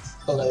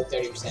below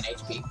 30%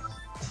 HP.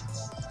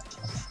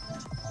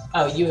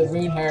 Oh, you would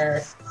ruin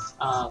her,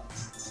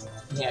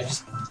 you know,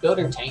 just build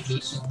her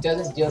tanky. She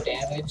doesn't deal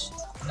damage.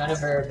 None of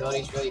her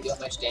abilities really deal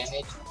much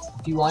damage.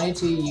 If you wanted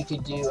to, you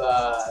could do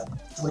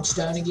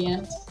Witchstone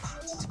again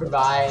to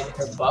provide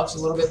her buffs a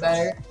little bit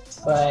better.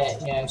 But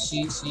you know,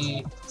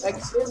 like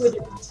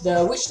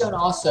the Witchstone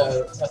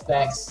also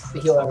affects the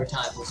heal over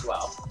time as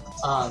well.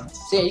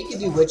 So yeah, you could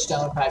do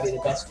Witchstone, would probably be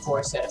the best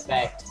 4-set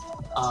effect,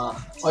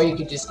 or you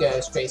could just go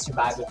straight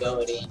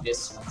survivability and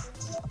just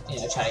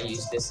try to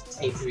use this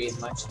A3 as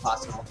much as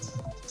possible.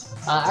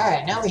 All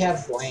right, now we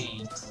have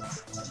Gwen.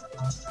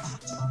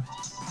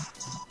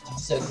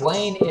 So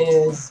Gwen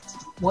is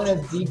one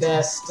of the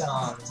best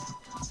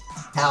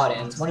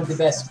paladins, one of the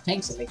best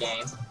tanks in the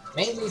game,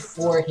 mainly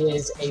for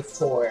his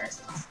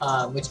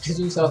A4, which gives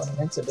himself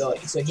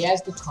invincibility. So he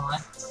has the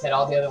taunt that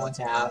all the other ones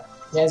have.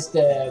 He has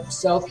the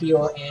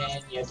self-heal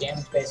and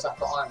damage based off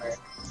the armor.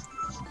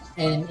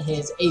 And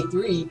his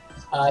A3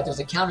 does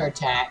a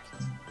counterattack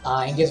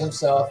and gives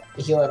himself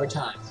a heal every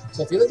time.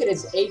 So if you look at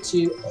his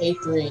A2,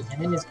 A3,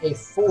 and then his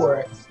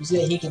A4, you see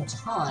that he can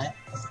taunt,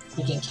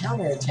 he can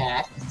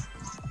counterattack,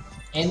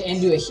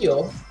 and do a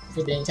heal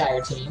for the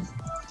entire team.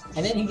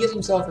 And then he gives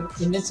himself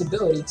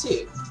invincibility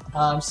too.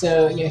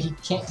 So he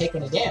can't take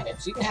any damage.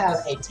 So you can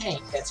have a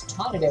tank that's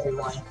taunted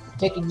everyone,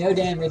 taking no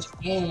damage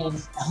and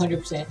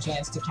 100%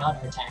 chance to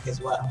counterattack as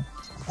well.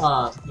 So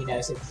I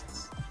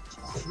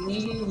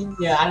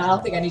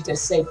don't think I need to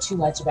say too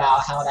much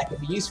about how that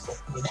could be useful.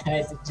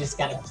 It just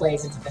kind of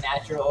plays into the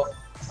natural.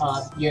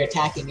 You're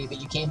attacking me,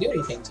 but you can't do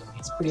anything to me.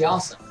 It's pretty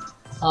awesome.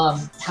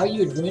 How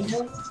you would ruin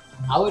him?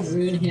 I would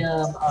ruin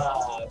him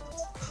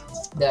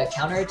the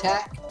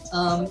counterattack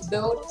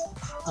build.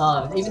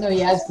 Even though he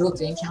has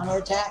built-in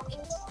counterattack,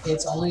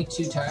 it's only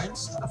 2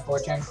 turns, a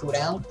 4-turn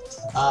cooldown.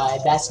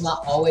 That's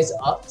not always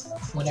up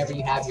whenever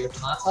you have your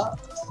taunt up.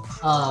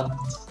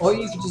 Or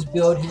you could just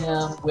build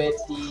him with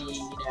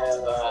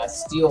the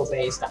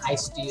steel-based, the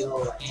ice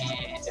steel,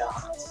 and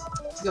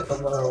I forget what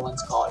the lower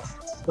one's called.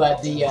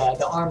 But the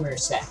armor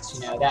sets,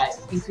 that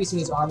increasing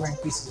his armor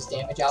increases his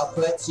damage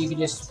output, so you can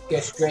just go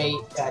straight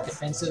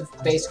defensive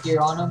base gear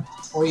on him,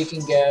 or you can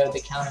go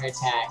the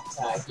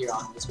counterattack gear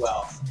on him as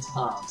well.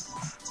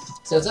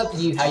 So it's up to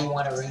you how you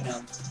want to ruin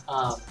him,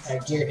 or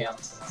gear him.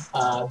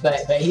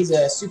 But he's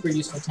a super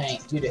useful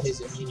tank due to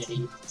his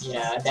immunity.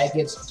 That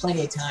gives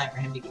plenty of time for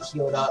him to get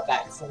healed up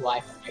back to full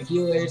life from your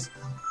healers.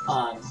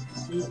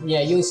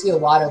 You'll see a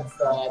lot of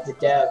the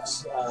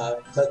devs,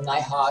 both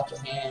Nighthawk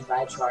and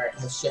Rychart,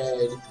 have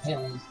showed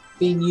him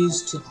being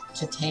used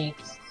to tank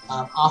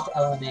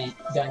off-element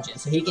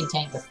dungeons. So he can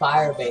tank the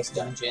fire-based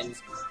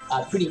dungeons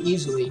pretty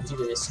easily due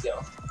to this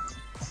skill.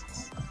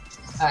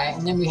 Alright,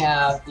 and then we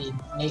have the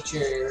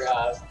Nature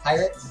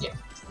Pirate. Yeah,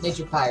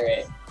 Nature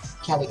Pirate,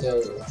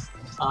 Calico.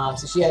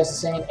 So she has the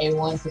same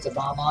A1, puts a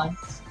bomb on.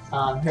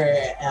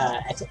 Her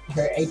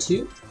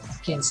A2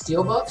 can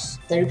steal buffs,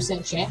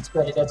 30% chance,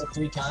 but it does it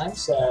 3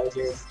 times, so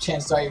your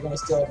chances are you're going to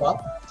steal a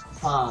buff.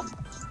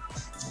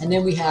 And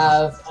then we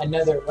have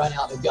another run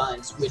out the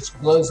guns, which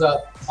blows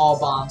up all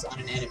bombs on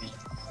an enemy,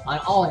 on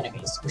all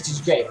enemies, which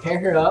is great. Pair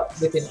her up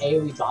with an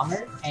AoE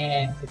bomber,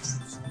 and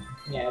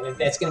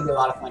that's going to be a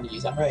lot of fun to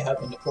use. I'm really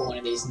hoping to pull one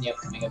of these in the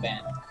upcoming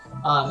event.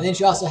 And then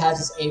she also has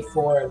this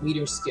A4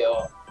 leader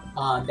skill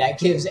that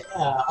gives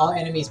all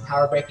enemies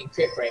power break and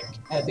crit break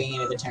at the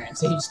beginning of the turn.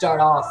 So you start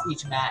off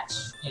each match,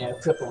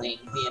 crippling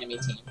the enemy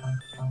team.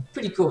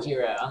 Pretty cool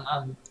hero.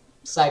 I'm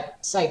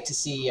psyched to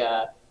see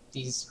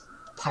these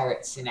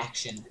pirates in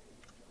action.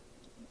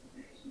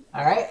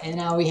 Alright, and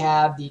now we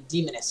have the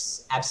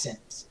Demoness,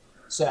 Absinthe.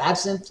 So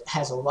Absinthe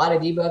has a lot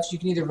of debuffs. You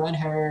can either run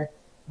her,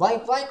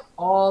 like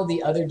all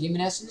the other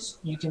Demonesses,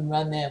 you can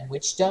run them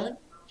Witchstone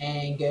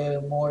and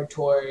go more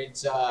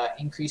towards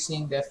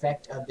increasing the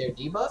effect of their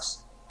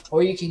debuffs.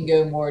 Or you can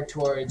go more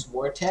towards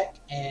Wartech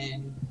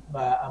and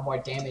a more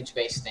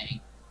damage-based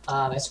thing.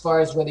 As far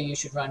as whether you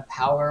should run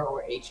power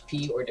or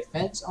HP or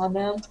defense on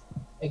them,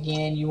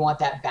 again, you want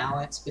that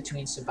balance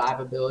between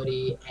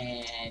survivability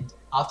and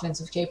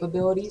offensive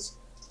capabilities.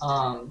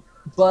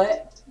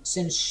 But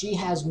since she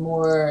has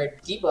more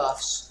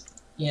debuffs,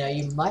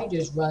 you might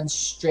just run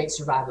straight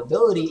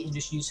survivability and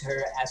just use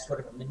her as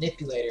sort of a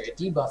manipulator, a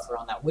debuffer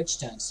on that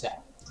Witchstone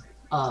set.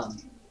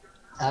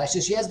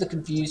 So she has the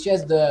Confuse, she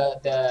has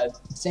the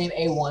same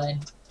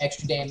A1,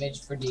 extra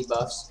damage for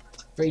debuffs,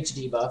 for each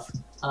debuff.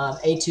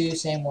 A2,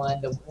 same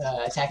one, the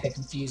attack that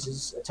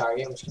confuses a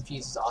target, which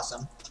confuses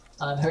awesome.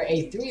 Her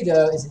A3,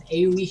 though, is an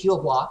AoE heal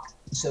block,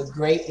 so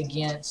great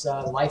against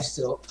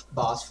Lifesteal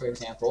boss, for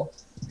example.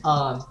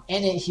 And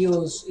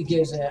it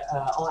gives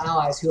all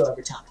allies heal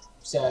over time.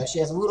 So she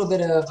has a little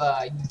bit of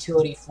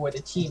utility for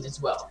the team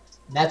as well.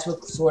 And that's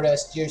what sort of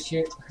steers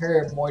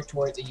her more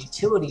towards a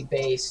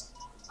utility-based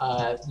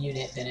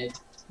unit than a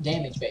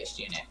damage-based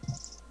unit.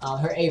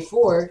 Her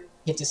A4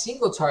 hits a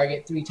single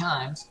target 3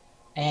 times,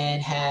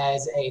 and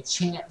has a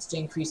chance to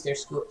increase their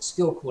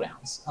skill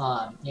cooldowns.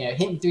 You know,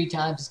 hitting 3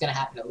 times is going to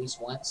happen at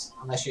least once,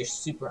 unless you're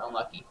super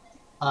unlucky.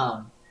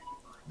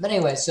 But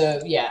anyway,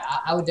 so yeah,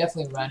 I would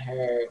definitely run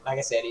her, like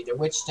I said, either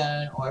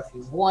Witchstone, or if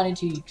you wanted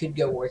to, you could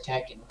go War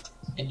Tech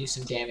and do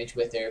some damage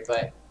with her,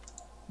 but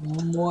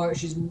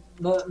she's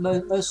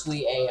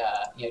mostly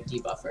a you know,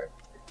 debuffer.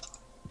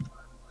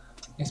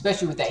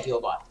 Especially with that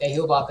heal block. That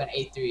heal block on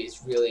A3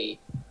 is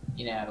really,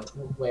 you know,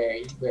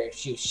 where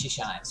she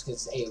shines,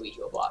 because it's AoE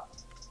heal block.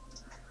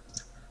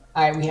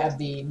 Alright, we have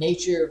the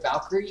Nature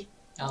Valkyrie,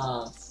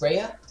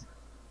 Freya.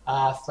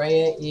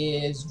 Freya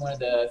is one of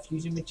the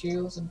fusion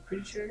materials, I'm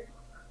pretty sure.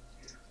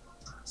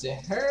 Is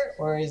it her,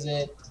 or is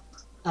it...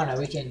 I don't know,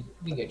 we can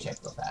go check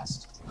real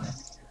fast.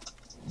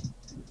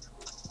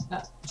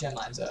 Ah, gem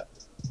lines up.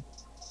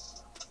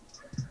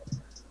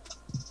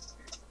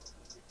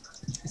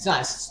 It's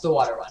not, it's the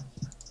water one.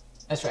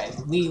 That's right,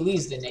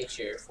 Lee's the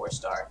Nature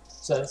 4-star.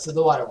 So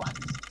the water one.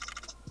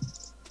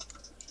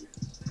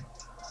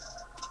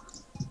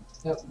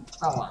 Nope,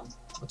 wrong one.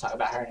 We'll talk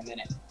about her in a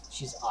minute.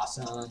 She's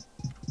awesome.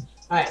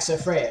 Alright, so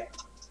Freya.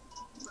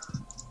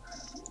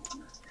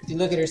 If you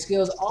look at her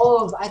skills,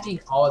 I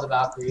think all of the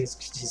Valkyries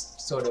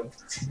just sort of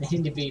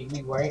need to be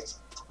reworked.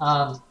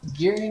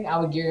 Gearing, I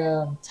would gear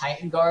them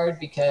Titan Guard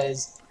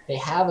because they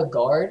have a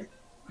guard.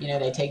 You know,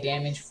 they take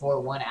damage for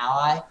one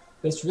ally,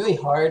 but it's really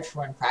hard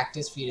in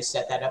practice for you to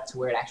set that up to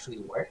where it actually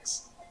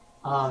works.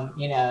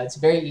 You know, it's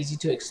very easy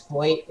to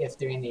exploit if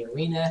they're in the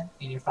arena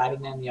and you're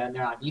fighting them, you know, and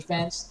they're on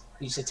defense.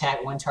 You just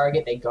attack one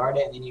target, they guard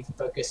it, and then you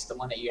focus the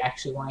one that you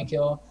actually want to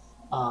kill.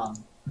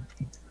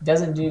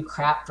 Doesn't do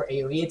crap for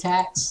AoE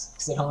attacks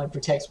because it only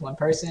protects one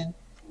person.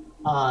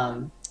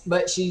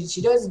 But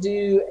she does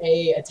do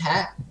a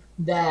attack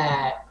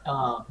that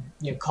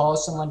you know,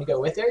 calls someone to go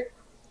with her,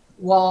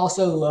 while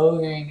also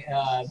lowering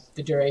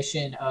the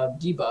duration of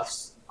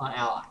debuffs on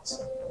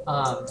allies.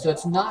 So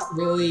it's not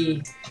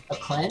really a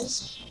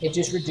cleanse, it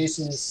just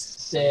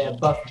reduces the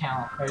buff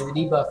count, or the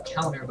debuff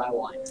counter by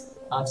 1.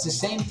 It's the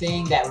same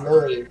thing that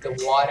Lily, the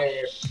water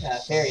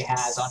fairy,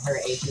 has on her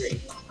A3.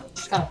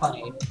 It's kind of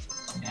funny.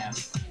 Yeah.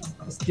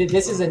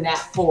 This is a Nat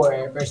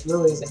 4 versus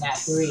Lily is a Nat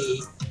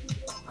 3,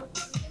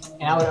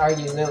 and I would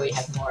argue Lily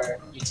has more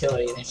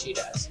utility than she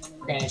does.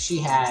 Granted, she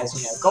has,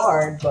 you know,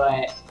 guard,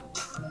 but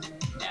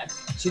yeah.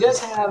 She does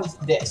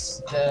have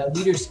this, the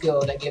leader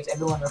skill that gives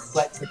everyone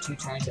reflect for 2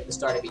 turns at the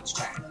start of each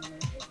turn.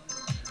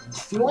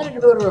 If you wanted to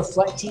build a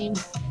reflect team,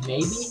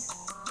 maybe,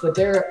 but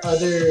there are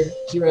other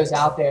heroes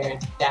out there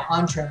that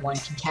on turn 1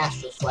 can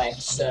cast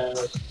reflect, so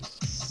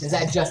does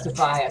that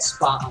justify a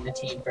spot on the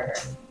team for her?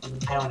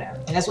 I don't know.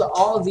 And that's what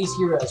all of these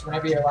heroes,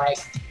 whenever you're like,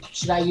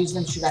 should I use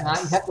them, should I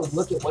not? You have to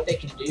look at what they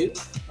can do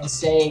and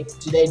say,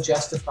 do they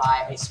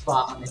justify a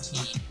spot on the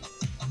team?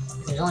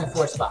 There's only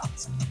 4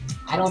 spots.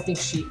 I don't think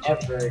she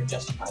ever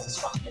justifies a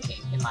spot on the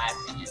team, in my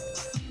opinion.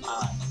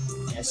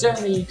 You know,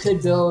 certainly you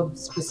could build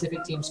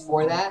specific teams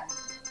for that.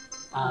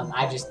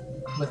 I just,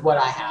 with what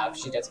I have,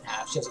 she doesn't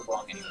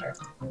belong anywhere.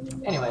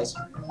 Anyways,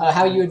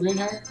 how you would rune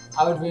her?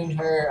 I would rune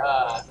her,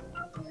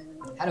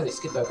 how do we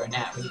skip over a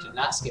Nat? We need to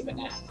not skip a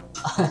Nat.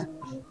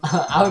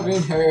 I would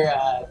rune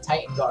her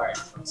Titan Guard,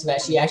 so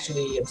that she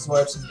actually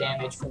absorbs some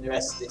damage from the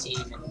rest of the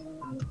team and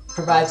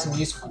provides some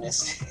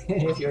usefulness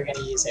if you were going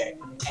to use her.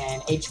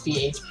 And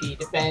HP,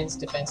 defense,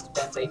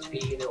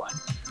 HP, either one.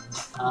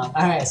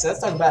 Alright, so let's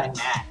talk about a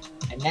Nat.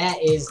 A Nat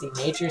is the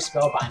Nature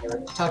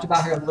Spellbinder. We talked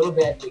about her a little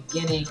bit at the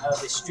beginning of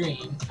the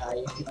stream.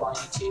 You people on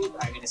YouTube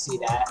are going to see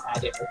that. I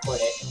didn't record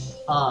it.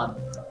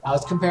 I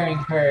was comparing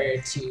her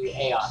to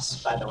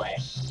Aos, by the way.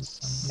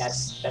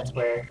 That's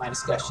where my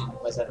discussion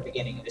was at the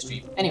beginning of the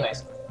stream.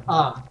 Anyways,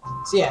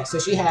 so yeah, so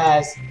she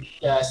has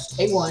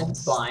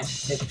A1 blind,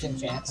 50%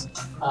 chance.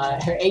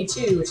 Her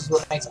A2, which is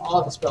what makes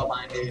all the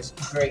Spellbinders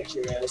great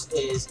heroes,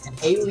 is an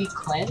AoE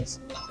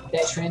cleanse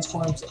that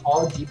transforms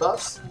all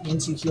debuffs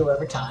into heal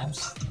over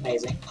times.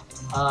 Amazing.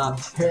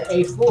 Her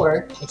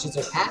A4, which is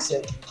her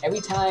passive,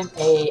 every time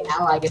a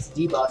ally gets a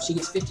debuff, she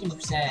gets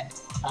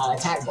 15%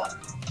 attack bar.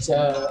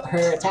 So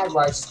her attack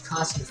bar is just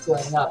constantly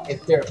filling up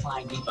if they're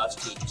applying debuffs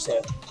to you.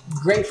 So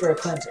great for a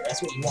cleanser.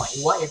 That's what you want.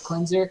 You want your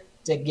cleanser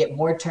to get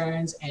more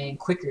turns and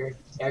quicker,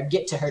 or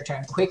get to her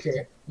turn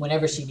quicker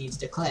whenever she needs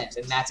to cleanse,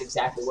 and that's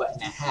exactly what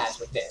Nat has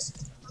with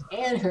this.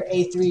 And her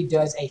A3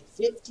 does a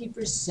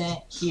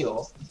 50%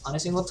 heal on a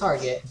single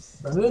target,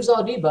 removes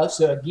all debuffs,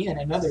 so again,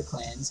 another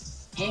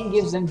cleanse, and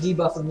gives them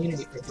debuff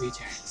immunity for 3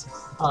 turns.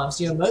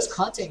 So, you know, most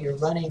content you're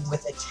running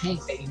with a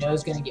tank that you know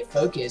is going to get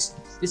focused,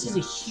 this is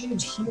a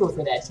huge heal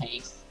for that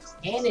tank,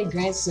 and it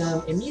grants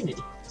some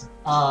immunity.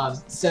 And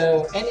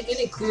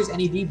it clears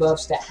any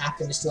debuffs that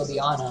happen to still be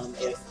on them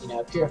if, you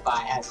know, Purify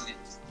hasn't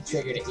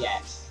triggered it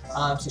yet.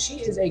 So she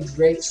is a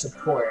great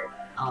support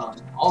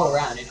all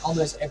around in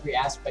almost every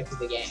aspect of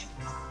the game.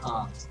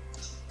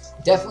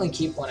 Definitely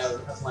keep one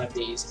of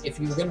these. If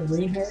you're gonna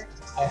rune her,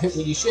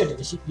 you should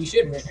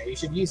rune her. You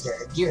should use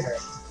her, gear her.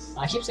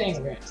 I keep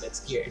saying rune, but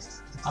it's geared.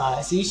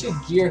 So you should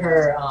gear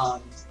her.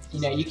 You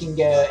know, you can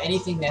go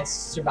anything that's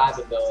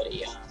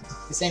survivability.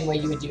 the same way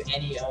you would do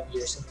any of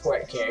your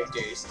support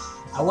characters.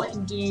 I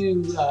wouldn't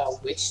do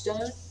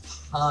Witchstone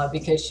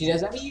because she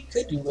does. I mean, you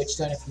could do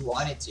Witchstone if you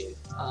wanted to,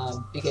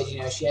 because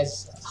you know she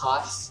has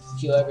HOTS,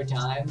 heal over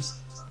times,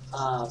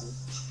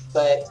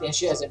 but then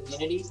she has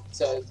immunity,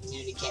 so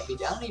immunity can't be.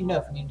 I don't even know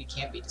if immunity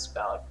can be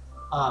dispelled.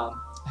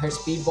 Her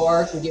speed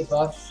bar could get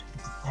buffed,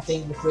 I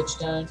think, with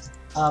Witchstone.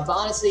 But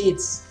honestly,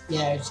 it's, you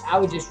know, I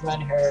would just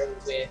run her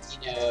with,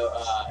 you know,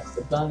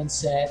 the bone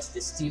sets,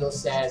 the steel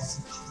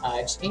sets,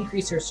 just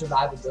increase her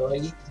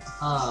survivability.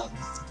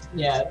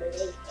 Yeah,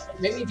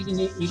 maybe if you can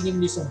even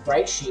do some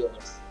bright shield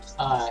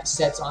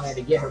sets on her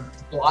to get her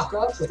block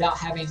up without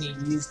having to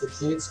use the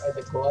boots or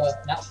the glove,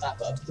 not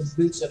gloves, the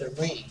boots or the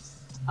ring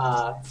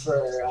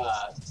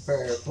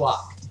for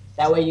block.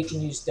 That way you can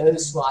use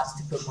those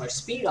slots to put more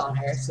speed on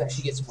her so that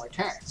she gets more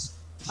turns.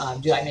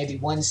 Do like maybe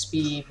 1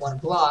 speed, 1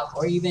 block,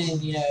 or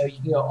even, you know,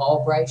 you can go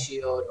all Bright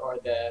Shield or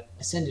the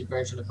Ascended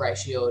version of Bright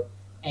Shield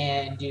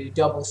and do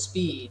double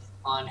speed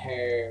on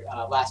her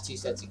last 2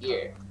 sets of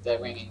gear, the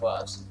ring and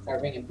gloves, or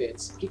ring and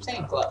boots. I keep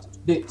saying gloves,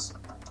 boots.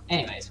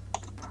 Anyways.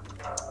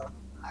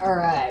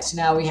 Alright, so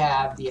now we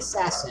have the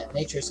Assassin.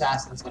 Nature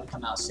Assassin is going to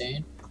come out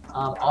soon.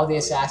 All the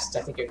Assassins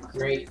I think are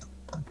great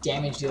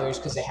damage dealers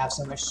because they have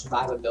so much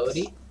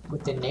survivability.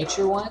 With the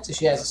nature one, so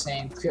she has the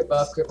same crit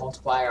buff, crit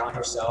multiplier on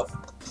herself.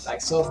 Like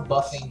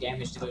self-buffing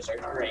damage dealers are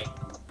great.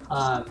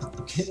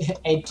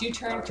 A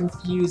 2-turn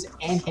confuse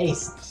and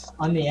haste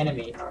on the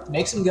enemy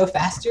makes them go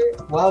faster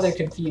while they're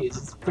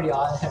confused. It's pretty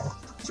odd,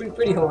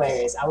 pretty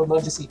hilarious. I would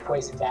love to see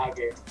Poison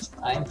Dagger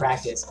in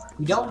practice.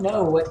 We don't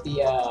know what the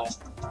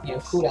you know,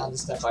 cooldowns and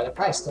stuff are. They're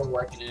probably still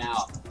working it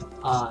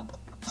out.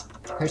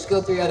 Her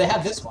skill 3, they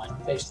have this one.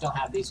 They just don't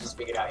have these ones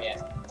figured out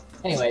yet.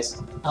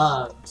 Anyways,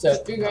 so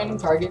 3 random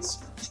targets,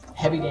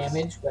 heavy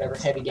damage, whatever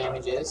heavy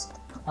damage is.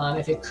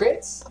 If it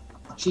crits,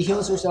 she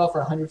heals herself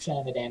for 100%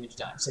 of the damage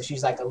done. So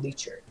she's like a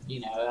leecher,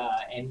 you know,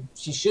 and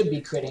she should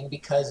be critting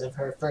because of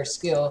her first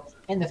skill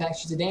and the fact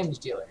she's a damage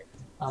dealer.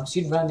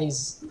 She'd run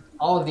these,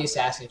 all of the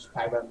assassins should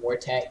probably run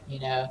Vortec, you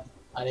know.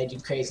 They do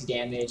crazy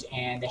damage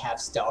and they have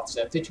stealth,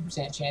 so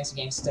 50% chance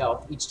against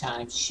stealth each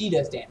time she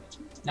does damage.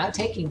 Not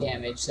taking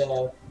damage,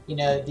 so, you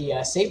know,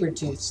 the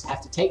saber-tooths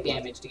have to take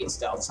damage to get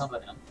stealth, some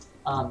of them.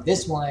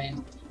 This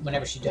one,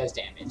 whenever she does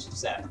damage.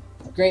 So,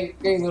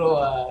 great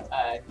little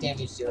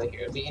damage dealer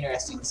here. It'll be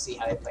interesting to see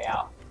how they play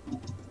out.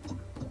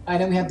 Alright,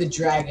 then we have the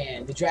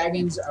Dragon. The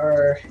Dragons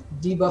are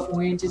debuff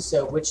oriented,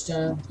 so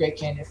Witchstone, great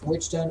candidate for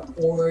Witchstone,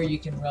 or you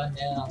can run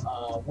them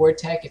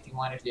Vortec if you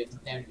wanted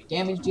them to be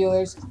damage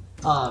dealers.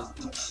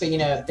 But you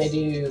know, they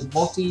do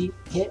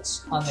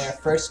multi-hits on their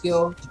first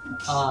skill.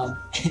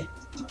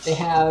 They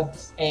have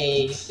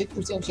a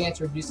 50% chance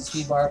to reduce the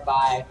speed bar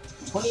by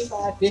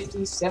 25,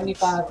 50,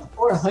 75,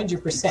 or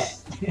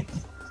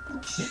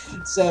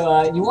 100%.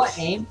 So you want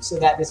aim so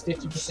that this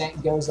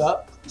 50% goes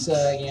up,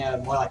 so you know,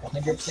 more like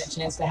 100%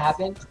 chance to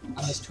happen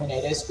on this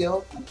tornado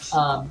skill.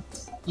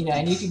 You know,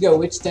 and you could go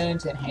Witchstone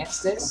to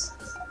enhance this.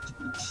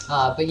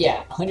 But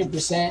yeah,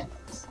 100%,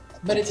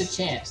 but it's a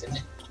chance,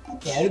 and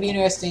yeah, it'll be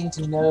interesting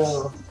to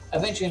know.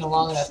 Eventually, in a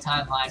long enough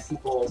timeline,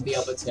 people will be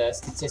able to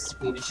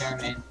statistically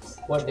determine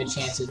what are the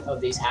chances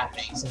of these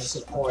happening. So there's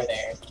an or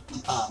there.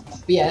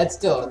 But yeah, that's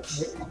still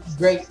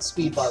great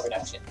speed bar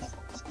reduction.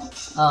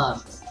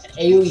 An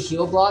AoE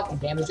heal block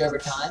and damage over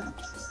time.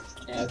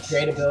 You know,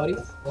 great ability.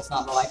 What's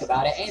not to like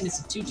about it? And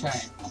it's a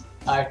 2-turn,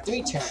 or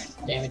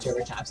 3-turn damage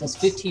over time. So that's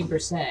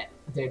 15%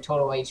 of their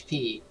total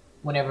HP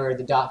whenever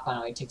the dot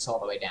finally ticks all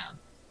the way down.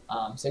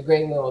 So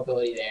great little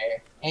ability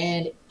there.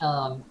 And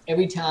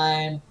every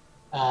time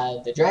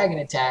the dragon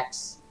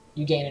attacks,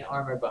 you gain an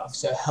armor buff,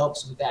 so it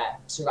helps with that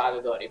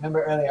survivability.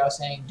 Remember earlier I was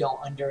saying don't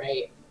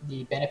underrate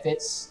the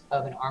benefits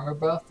of an armor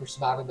buff for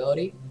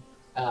survivability.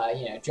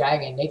 You know,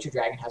 Nature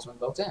Dragon has one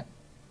built in.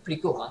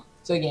 Pretty cool, huh?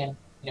 So again,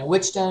 you know,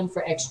 Witchstone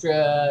for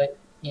extra,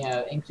 you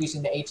know,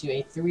 increasing the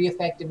A2, A3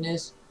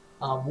 effectiveness.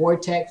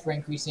 Vortec for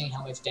increasing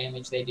how much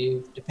damage they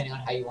do, depending on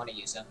how you want to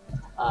use them.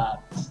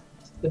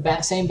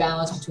 The same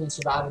balance between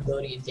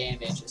survivability and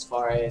damage as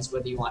far as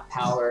whether you want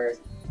power,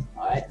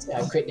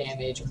 crit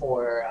damage,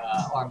 or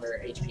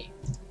armor HP.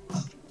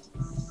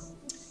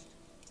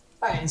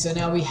 Alright, and so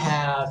now we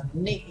have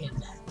Nathan,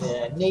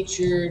 the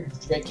Nature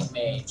Draken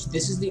Mage.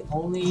 This is the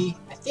only,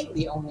 I think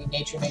the only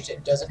Nature Mage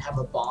that doesn't have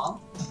a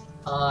bomb.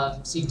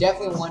 So you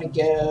definitely want to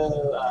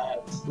go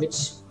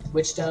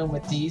Witchstone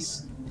with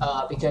these,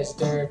 because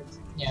they're,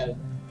 you know,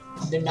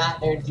 they're not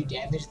there to do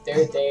damage,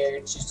 they're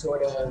there to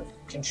sort of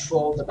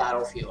control the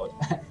battlefield.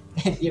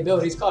 The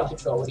ability is called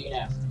Control, what do you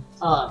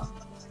know?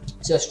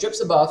 So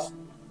strips a buff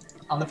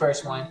on the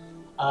first one,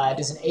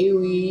 does an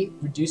AoE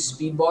reduced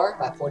speed bar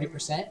by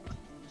 40%,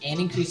 and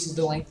increases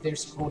the length of their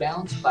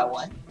cooldowns by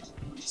 1.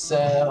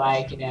 So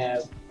like, you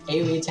know,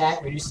 AoE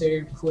attack, reduce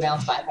their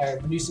cooldowns by, or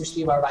reduce their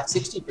speed bar by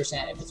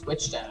 60% if it's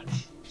Witchstone.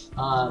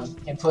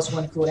 And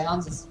 +1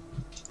 cooldowns is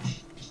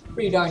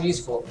pretty darn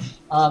useful.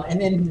 And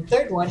then the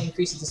third one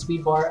increases the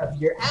speed bar of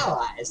your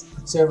allies.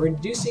 So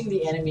reducing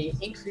the enemy,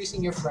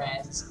 increasing your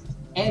friends,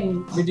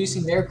 and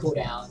reducing their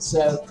cooldown.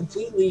 So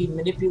completely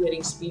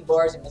manipulating speed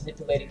bars and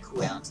manipulating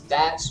cooldowns.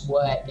 That's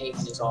what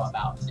Nathan is all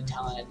about. Nathan,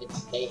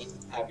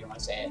 however you want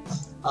to say it.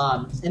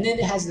 And then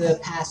it has the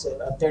passive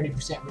of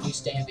 30%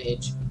 reduced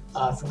damage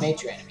from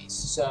nature enemies.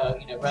 So,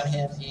 you know, run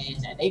him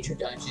in a nature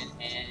dungeon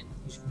and,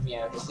 you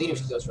know, his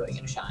leadership skill is really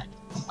going to shine.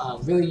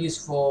 Really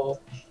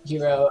useful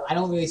hero. I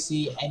don't really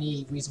see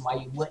any reason why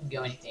you wouldn't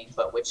go anything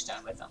but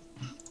Witchstone with him.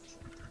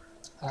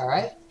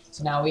 Alright,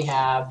 so now we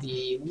have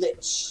the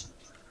Lich.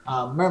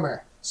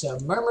 Murmur. So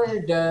Murmur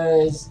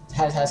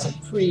has some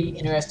pretty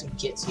interesting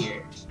kits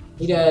here.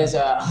 He does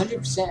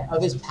 100%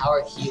 of his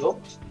power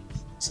heal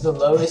to the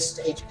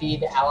lowest HP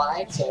the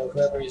ally, so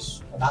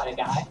whoever's about to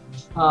die,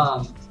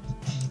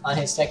 on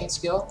his second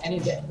skill, and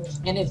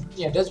it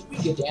you know, does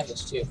pretty good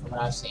damage too from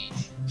what I've seen.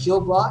 Heal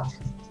block.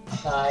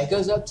 It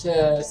goes up to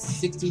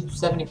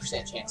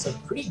 60-70% chance, so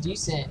pretty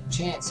decent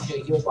chance to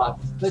do a heal block,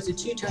 but it's a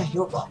 2-turn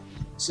heal block.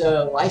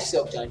 So Life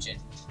Silk Dungeon,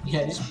 you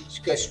know,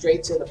 just go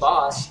straight to the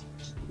boss.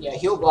 You know,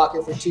 heal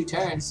blocker for 2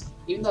 turns,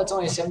 even though it's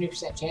only a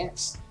 70%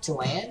 chance to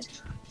land,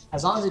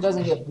 as long as it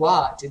doesn't get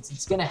blocked,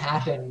 it's going to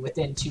happen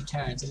within 2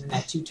 turns, and then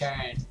that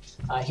 2-turn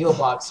heal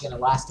block is going to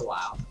last a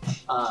while.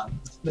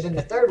 But then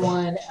the third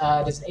one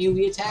does an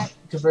AoE attack,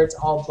 converts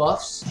all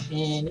buffs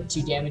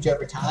into damage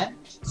over time.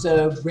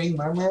 So bring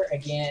Murmur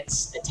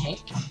against a tank,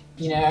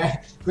 you know,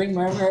 bring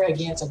Murmur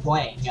against a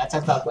Gwen. You know, I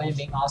talked about Gwen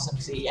being awesome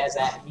because he has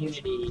that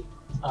immunity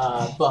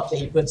buff that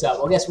he puts up.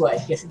 Well, guess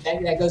what?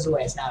 That goes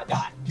away. It's now a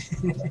dot.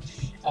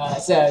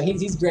 So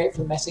he's great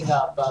for messing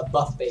up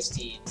buff-based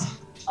teams.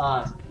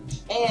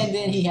 And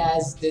then he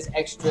has this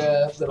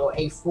extra little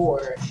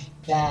A4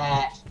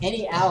 that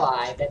any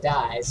ally that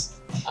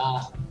dies,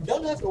 I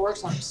don't know if it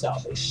works on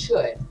himself. It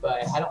should,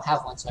 but I don't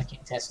have one, so I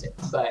can't test it.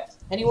 But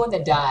anyone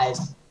that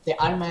dies, they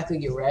automatically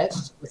get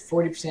rezzed with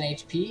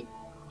 40% HP,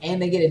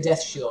 and they get a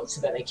death shield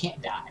so that they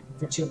can't die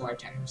for 2 more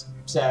turns.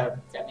 So,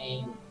 I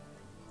mean,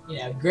 you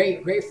know,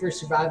 great for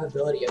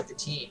survivability of the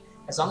team.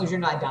 As long as you're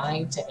not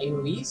dying to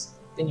AoEs,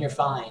 then you're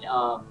fine.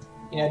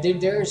 You know,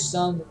 there's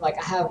some, like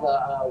I have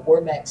a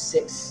Warmech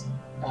 6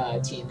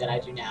 team that I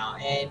do now,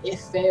 and it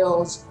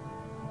fails,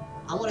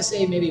 I want to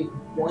say maybe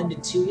 1 to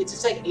 2, it's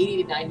just like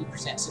 80 to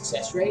 90%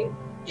 success rate,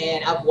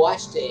 and I've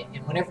watched it,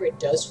 and whenever it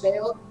does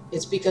fail,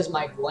 it's because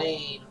my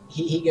Gwen,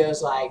 he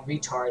goes like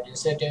recharge,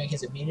 instead of doing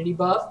his immunity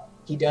buff,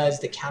 he does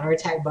the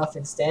counterattack buff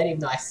instead, even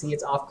though I see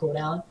it's off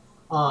cooldown.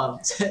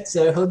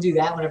 So he'll do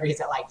that whenever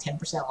he's at like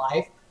 10%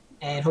 life,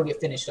 and he'll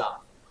get finished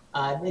off.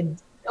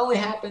 It only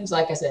happens,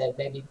 like I said,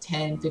 maybe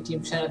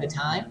 10-15% of the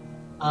time.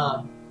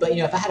 But you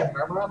know, if I had a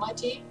Murmur on my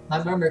team,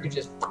 my Murmur could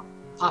just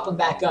pop him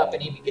back up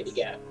and he'd be good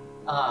to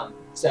go.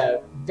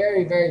 So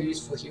very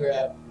useful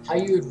hero. How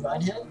you would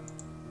run him?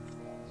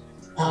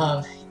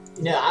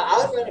 You know,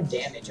 I would run him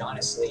damage,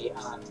 honestly.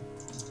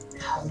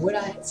 Would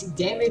I see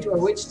damage or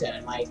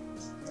Witchstone? Like,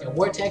 you know,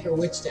 Wartech or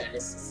Witchstone?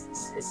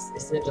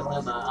 It's the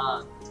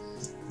dilemma.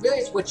 Really,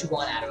 it's what you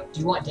want out of him. Do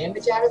you want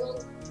damage out of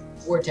him?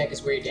 Wartech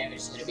is where your damage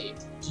is going to be.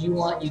 Do you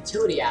want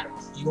utility out of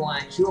him? Do you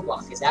want heal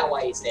block? Is that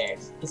why he's there?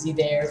 Is he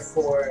there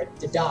for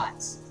the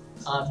dots?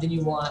 Then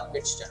you want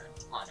Witchstone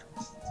on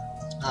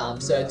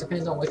him. So it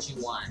depends on what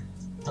you want.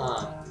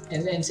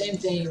 And then same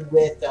thing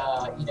with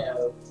you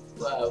know,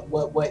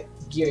 what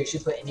gear you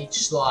should put in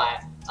each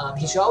slot.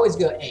 He should always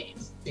go aim,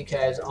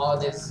 because all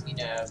this, you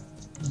know,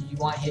 you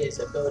want his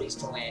abilities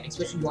to land,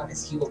 especially you want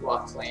his heal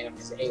block to land on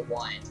his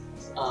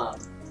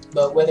A1.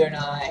 But whether or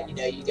not, you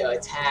know, you go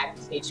attack,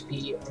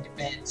 HP, or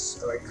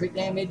defense, or crit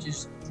damage,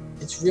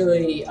 it's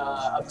really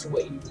up to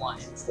what you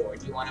want him for.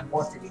 Do you want him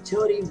more for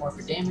utility, more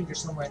for damage, or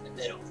somewhere in the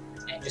middle?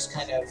 And just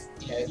kind of,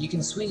 you know, you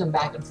can swing him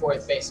back and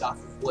forth based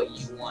off of what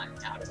you want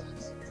out of him.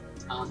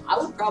 I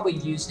would probably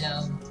use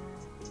him,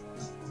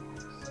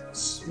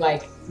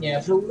 like, you know,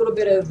 put a little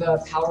bit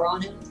of power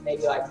on him,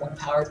 maybe like 1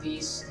 power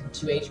piece and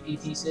 2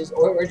 HP pieces,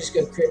 or just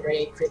go crit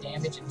rate, crit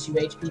damage, and 2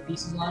 HP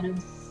pieces on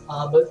him.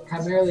 But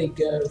primarily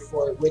go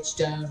for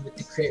Witchstone with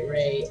the crit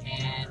rate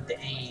and the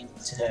aim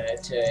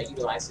to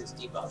utilize his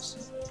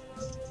debuffs.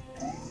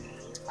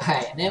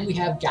 Alright, and then we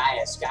have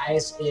Gaius.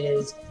 Gaius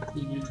is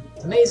the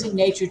amazing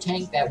nature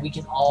tank that we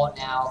can all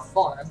now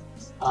farm.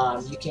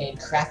 You can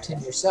craft him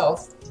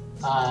yourself.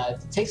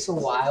 It takes a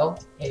while.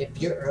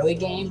 If you're early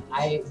game,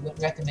 I wouldn't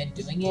recommend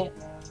doing it.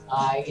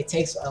 It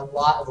takes a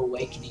lot of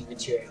awakening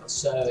materials.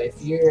 So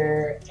if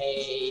you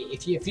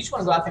just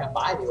want to go out there and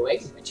buy the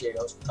awakening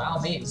materials, by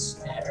all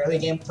means, early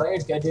game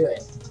players, go do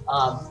it.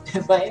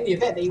 But in the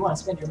event that you want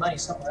to spend your money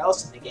somewhere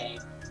else in the game,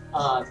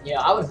 you know,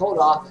 I would hold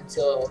off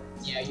until,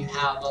 you know, you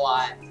have a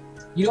lot,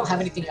 you don't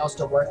have anything else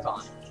to work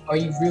on, or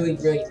you really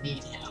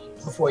need him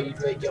before you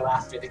really go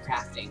after the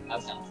crafting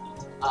of him.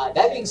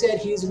 That being said,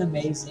 he's an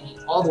amazing,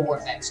 all the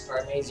Warmechs are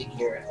amazing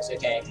heroes,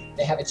 okay?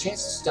 They have a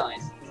chance to stun,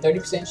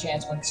 30%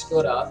 chance when it's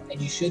skilled up, and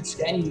you should,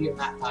 any of your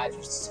map 5s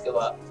should skill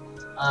up,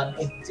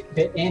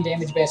 and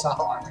damage based off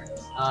of armor.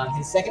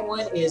 His second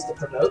one is the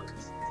Provoke.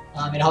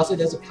 It also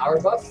does a power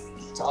buff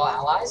to all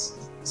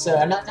allies.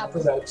 So not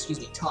provoke, excuse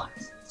me, taunt.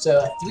 So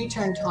a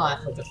 3-turn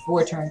taunt with a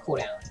 4-turn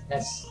cooldown.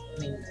 That's, I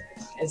mean,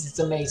 it's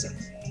amazing.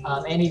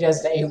 And he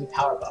does the AoE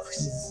power buff, which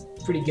is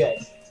pretty good.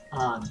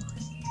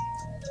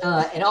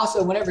 And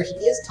also, whenever he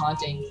is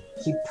taunting,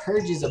 he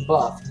purges a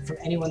buff from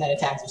anyone that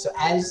attacks him. So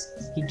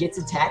as he gets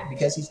attacked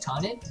because he's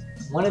taunted,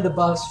 one of the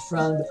buffs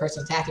from the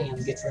person attacking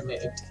him gets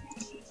removed.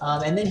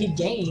 And then he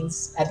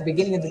gains, at the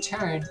beginning of the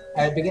turn,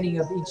 or at the beginning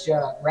of each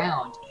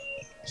round,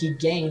 he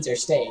gains, or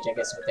stage, I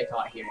guess is what they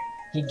call it here,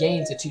 he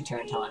gains a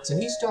 2-turn taunt. So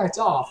he starts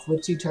off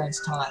with 2 turns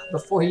taunt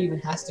before he even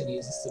has to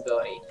use this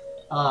ability.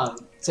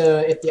 So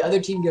if the other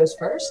team goes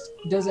first,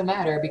 it doesn't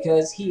matter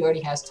because he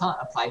already has taunt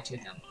applied to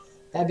him.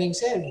 That being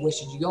said, what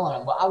should you go on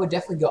him? Well, I would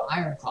definitely go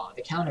Iron Claw,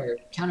 the counter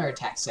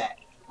attack set,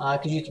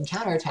 because you can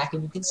counter attack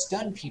and you can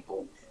stun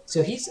people.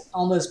 So he's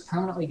almost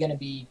permanently going to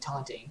be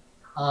taunting.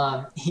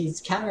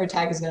 His counter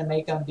attack is going to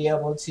make him be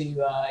able to, you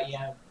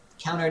know,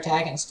 counter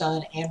attack and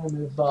stun and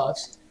remove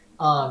buffs.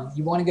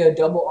 You want to go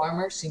double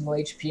armor, single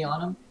HP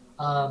on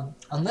him.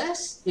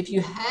 Unless if you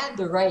had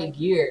the right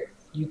gear,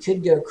 you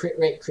could go crit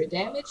rate, crit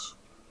damage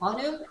on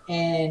him,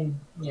 and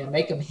you know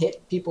make him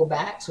hit people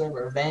back, sort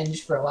of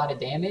revenge for a lot of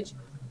damage.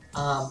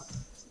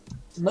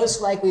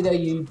 Most likely though,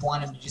 you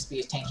want him to just be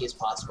as tanky as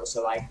possible.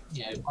 So like,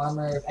 you know,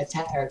 armor,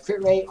 attack, or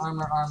crit rate,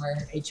 armor,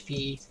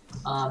 HP,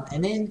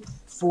 and then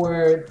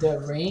for the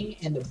ring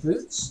and the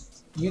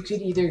boots, you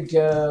could either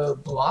go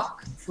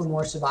block for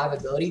more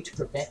survivability to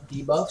prevent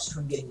debuffs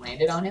from getting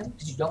landed on him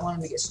because you don't want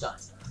him to get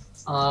stunned,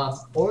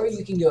 or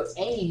you can go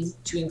aim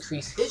to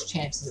increase his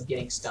chances of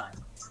getting stunned.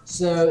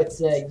 So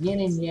it's a yin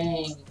and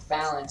yang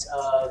balance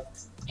of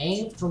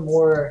aim for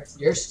more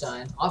your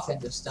stun,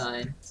 offensive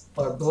stun,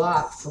 or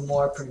block for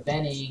more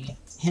preventing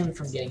him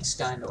from getting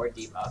stunned or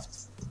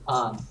debuffed.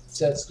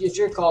 So it's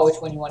your call which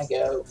one you want to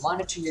go.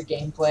 Monitor your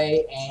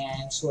gameplay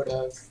and sort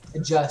of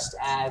adjust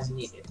as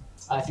needed.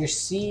 If you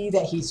see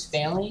that he's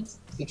failing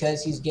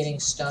because he's getting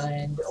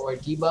stunned or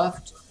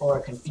debuffed or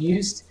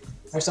confused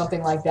or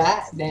something like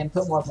that, then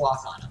put more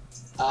block on him.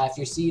 If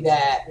you see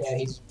that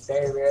he's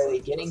very rarely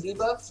getting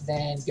debuffed,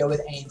 then go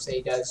with aim so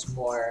he does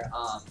more,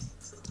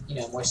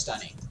 more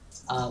stunning.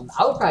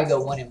 I would probably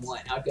go 1 and 1.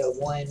 I would go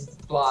 1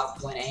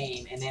 block, 1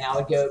 aim, and then I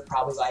would go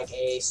probably like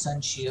a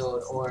Sun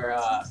Shield or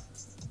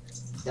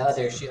the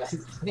other shield.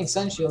 I think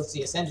Sun Shield's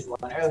the Ascended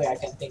one. Earlier I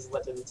couldn't think of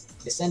what the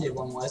Ascended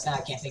one was. Now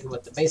I can't think of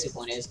what the basic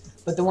one is.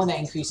 But the one that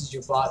increases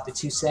your block, the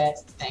 2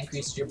 set that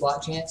increases your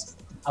block chance,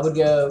 I would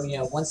go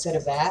 1 set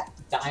of that,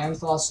 the Iron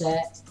Claw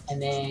set,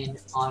 and then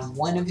on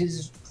one of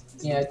his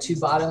 2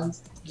 bottom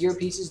gear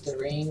pieces, the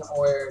ring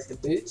or the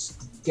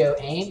boots, go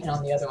aim, and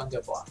on the other one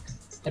go block.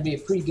 That'd be a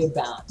pretty good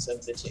balance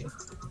of the 2.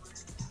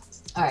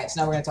 Alright,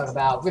 so now we're going to talk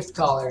about Rift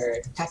Caller,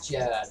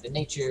 Katya, the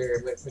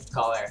Nature Rift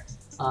Caller.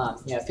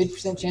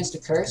 50% chance to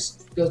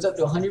curse, goes up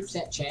to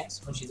 100%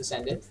 chance when she's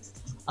ascended.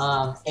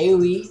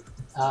 AoE,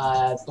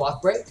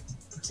 block break,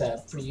 it's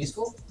pretty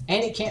useful.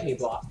 And it can't be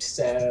blocked,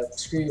 so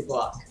screw your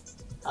block.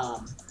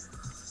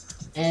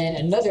 And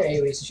another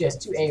AoE, so she has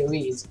 2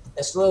 AoEs,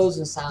 that slows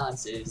and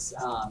silences,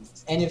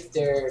 and if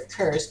they're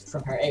cursed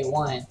from her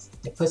A1,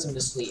 it puts them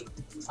to sleep.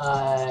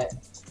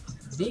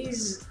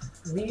 These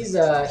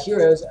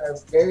heroes are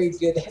very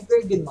good. They have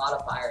very good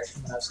modifiers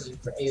from what I've seen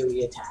for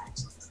AoE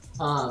attacks.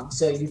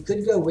 So you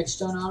could go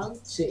Witchstone on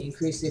them to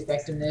increase the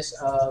effectiveness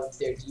of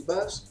their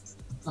debuffs,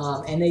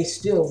 and they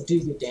still do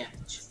good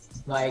damage.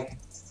 Like,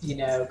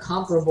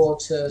 comparable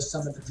to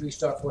some of the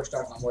 3-star,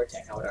 4-stars on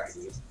Vortec, I would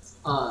argue.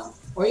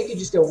 Or you could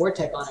just go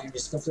Vortec on her and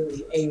just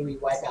completely AoE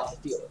wipe out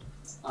the field.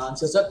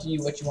 So it's up to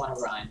you what you want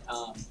to run.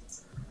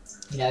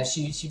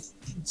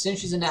 Since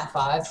she's a Nat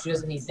 5, she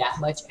doesn't need that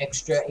much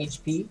extra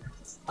HP.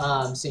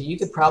 So you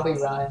could probably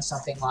run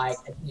something like,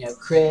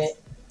 crit,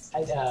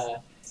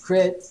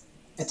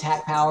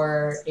 attack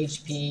power,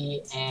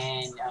 HP,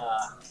 and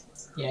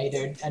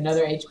either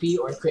another HP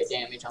or crit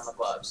damage on the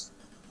gloves.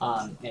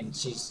 And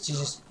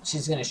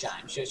she's gonna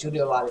shine. She'll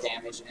do a lot of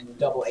damage and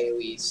double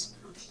AoEs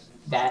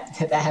that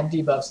have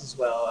debuffs as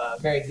well.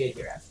 Very good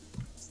hero.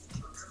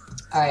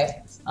 All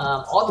right,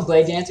 all the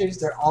Blade Dancers,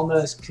 they're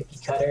almost cookie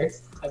cutter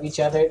of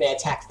each other. They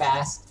attack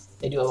fast,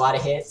 they do a lot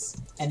of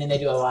hits, and then they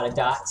do a lot of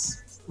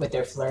dots with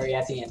their flurry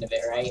at the end of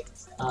it, right?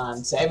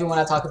 So everyone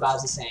I talk about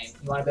is the same.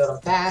 You want to build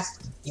them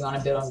fast, you want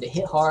to build them to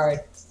hit hard,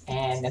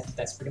 and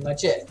that's pretty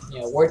much it.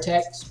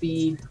 Vortec,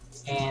 speed,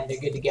 and they're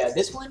good to go.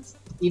 This one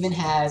even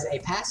has a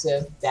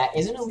passive that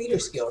isn't a leader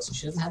skill, so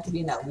she doesn't have to be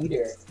in that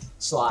leader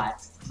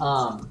slot.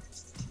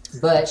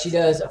 But she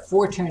does a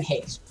 4-turn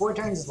haste. 4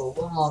 turns is a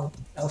long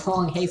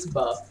haste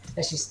buff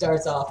that she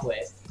starts off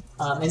with.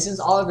 And since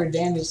all of her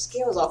damage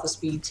scales off of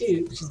speed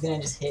too, she's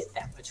gonna just hit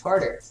that much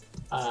harder.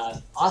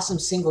 Awesome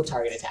single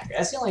target attacker.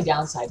 That's the only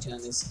downside to them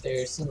is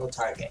their single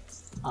target.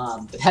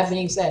 But that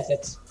being said,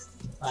 that's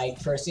like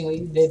for a single.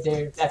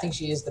 I think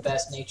she is the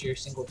best nature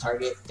single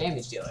target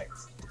damage dealer.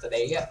 So there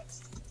you go.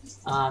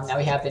 Now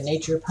we have the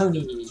nature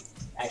pony,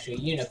 actually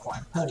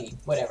unicorn, pony,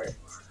 whatever.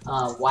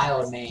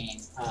 Wild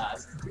mane.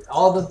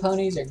 All the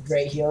ponies are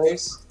great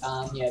healers.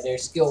 Their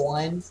skill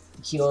 1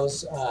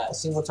 heals a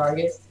single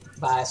target.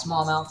 by a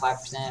small amount,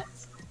 5%.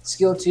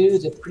 Skill 2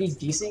 is a pretty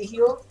decent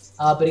heal,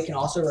 but it can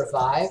also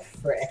revive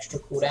for extra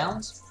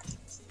cooldowns.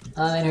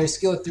 And her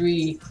skill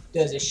 3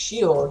 does a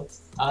shield.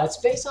 It's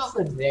based off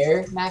of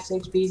their max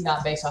HP,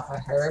 not based off of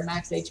her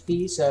max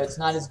HP, so it's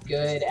not as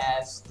good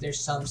as there's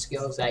some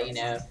skills that, you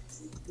know,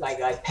 like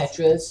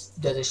Petra's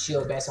does a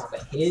shield based off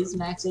of his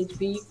max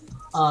HP.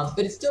 But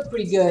it's still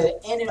pretty good,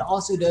 and it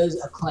also does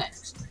a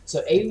cleanse.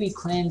 So AoE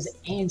cleanse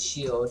and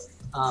shield.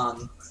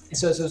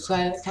 So it's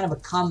kind of a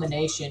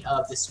combination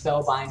of the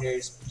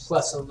spellbinders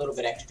plus a little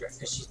bit extra,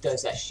 because she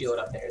does that shield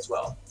up there as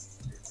well.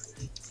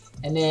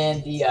 And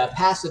then the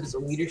passive is a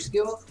leader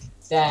skill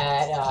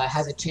that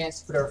has a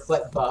chance to put a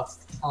reflect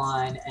buff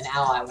on an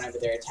ally whenever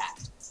they're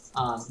attacked.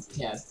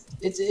 Yeah,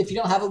 if you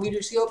don't have a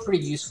leader skill,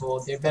 pretty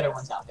useful. There are better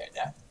ones out there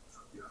though.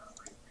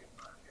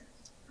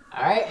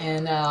 Alright,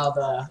 and now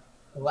the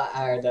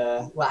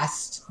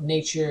last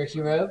nature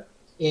hero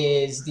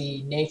is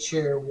the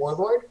nature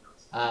warlord,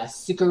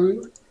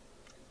 Sikaru.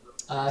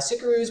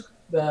 Sikaru's,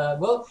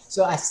 well,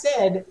 so I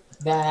said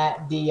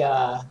that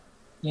the,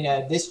 you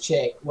know, this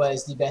chick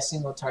was the best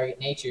single target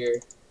nature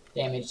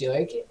damage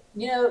dealer.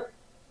 You know,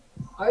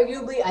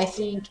 arguably, I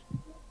think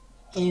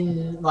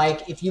in,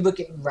 like, if you look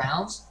at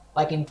rounds,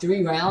 like in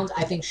 3 rounds,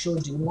 I think she'll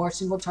do more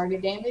single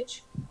target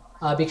damage,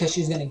 because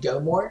she's going to go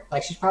more.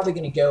 Like, she's probably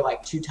going to go,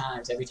 like, 2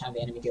 times every time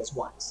the enemy goes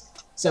once.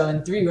 So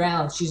in 3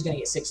 rounds, she's going to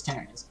get 6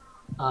 turns.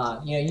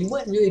 You know, you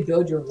wouldn't really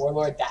build your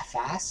warlord that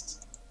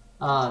fast.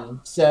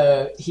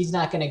 So he's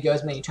not going to go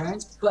as many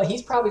turns, but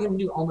he's probably going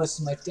to do almost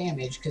as much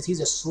damage because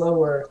he's a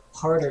slower,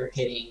 harder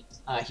hitting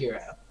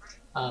hero.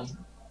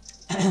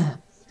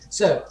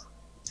 So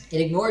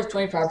it ignores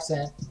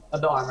 25%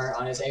 of the armor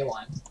on his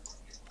A1.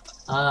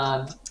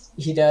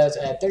 He does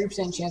a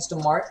 30% chance to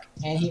mark,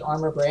 and he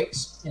armor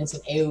breaks, and it's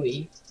an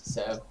AoE,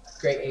 so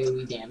great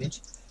AoE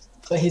damage.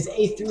 But his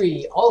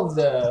A3, all of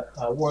the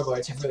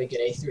warlords have really good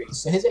A3.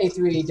 So his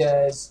A3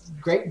 does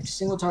great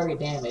single target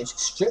damage,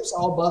 strips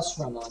all buffs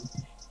from him,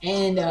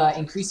 and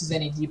increases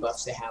any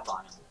debuffs they have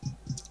on him.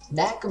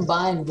 That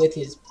combined with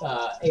his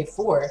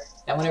A4,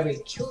 that whenever he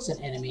kills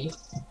an enemy,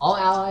 all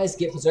allies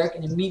get berserk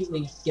and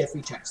immediately get a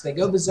free turn. So they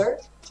go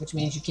berserk, which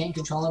means you can't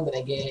control them, but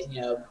they get,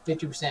 you know,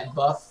 50%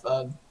 buff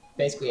of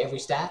basically every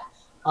stat.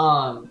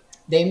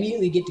 They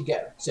immediately get to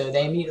go, so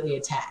they immediately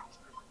attack.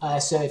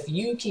 So if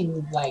you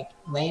can, like,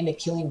 land a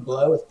killing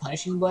blow with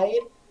Punishing Blade,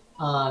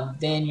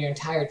 then your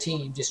entire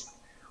team just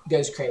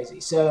goes crazy.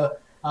 So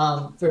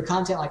for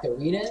content like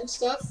Arena and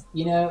stuff,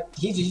 you know,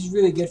 he's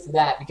really good for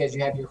that because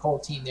you have your whole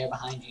team there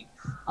behind you.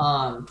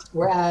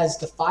 Whereas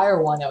the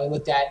Fire one that we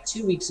looked at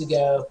 2 weeks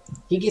ago,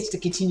 he gets to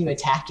continue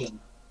attacking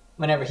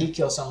whenever he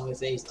kills someone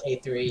with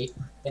A3.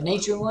 The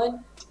Nature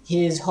one,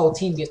 his whole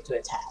team gets to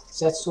attack.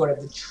 So that's sort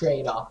of the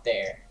trade-off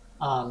there.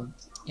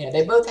 You know,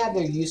 they both have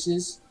their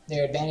uses,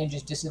 their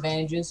advantages,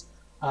 disadvantages.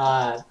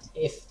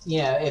 If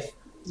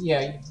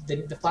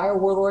the Fire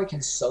Warlord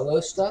can solo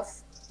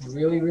stuff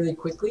really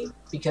quickly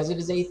because of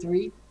his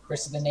A3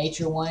 versus the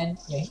Nature one,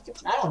 you know,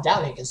 I don't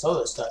doubt he can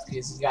solo stuff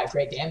because he's got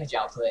great damage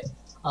output.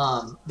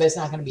 But it's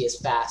not going to be as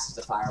fast as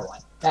the Fire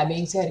one. That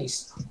being said, he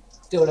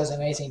still does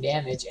amazing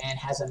damage and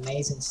has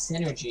amazing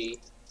synergy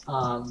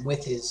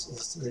with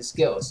his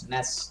skills, and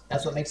that's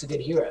what makes a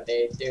good hero.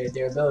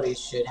 Their abilities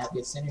should have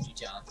good synergy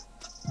to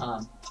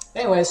them.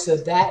 Anyway, so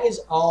that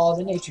is all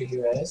the nature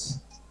heroes.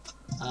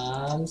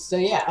 So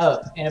yeah, oh,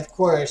 and of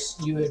course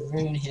you would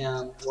rune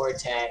him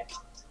Vortec,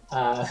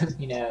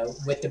 you know,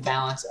 with the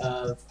balance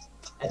of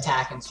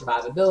attack and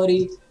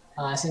survivability.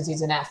 Since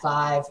he's an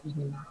at-5, you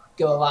can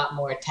go a lot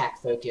more attack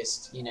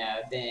focused, you know,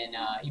 than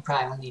you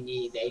probably only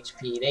need the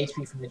HP. The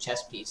HP from the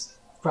chest piece is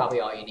probably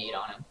all you need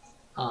on him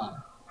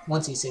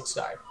once he's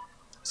 6-starred.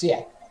 So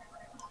yeah,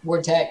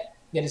 Vortec,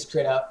 get his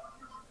crit up,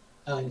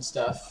 own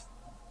stuff,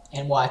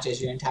 and watch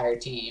as your entire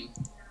team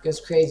goes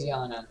crazy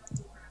on him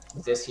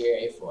with this here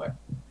A4.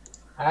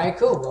 Alright,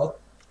 cool. Well,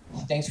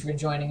 thanks for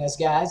joining us,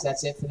 guys.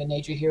 That's it for the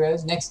Nature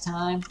Heroes. Next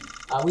time,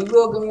 we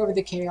will go over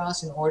the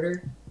Chaos and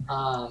Order.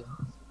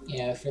 You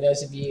know, for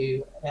those of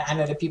you, I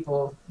know the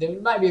people, there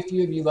might be a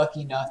few of you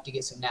lucky enough to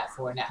get some Nat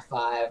 4, Nat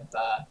 5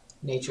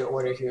 Nature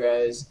Order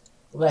Heroes.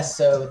 Less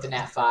so with the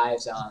Nat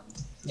 5s.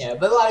 You know,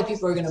 but a lot of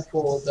people are going to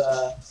pull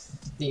the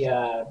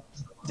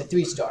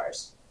 3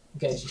 stars.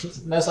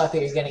 Because most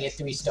likely you're going to get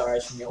 3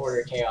 stars from your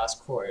Order Chaos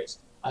cores.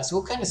 So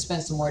we'll kind of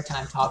spend some more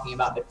time talking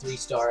about the 3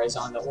 stars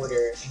on the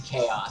Order and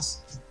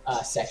Chaos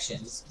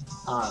sections.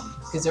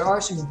 Because there are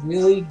some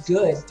really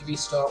good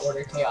 3-star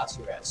Order Chaos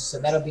heroes. So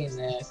that'll be in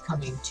the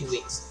coming 2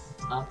 weeks.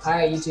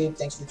 Alright YouTube,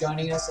 thanks for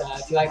joining us.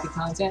 If you like the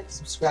content,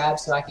 subscribe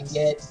so I can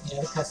get, you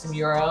know, custom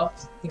URL.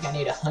 I think I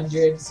need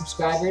 100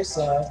 subscribers,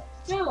 so,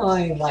 you know,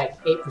 only like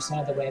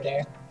 8% of the way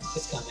there.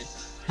 It's coming.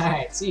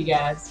 Alright, see you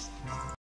guys.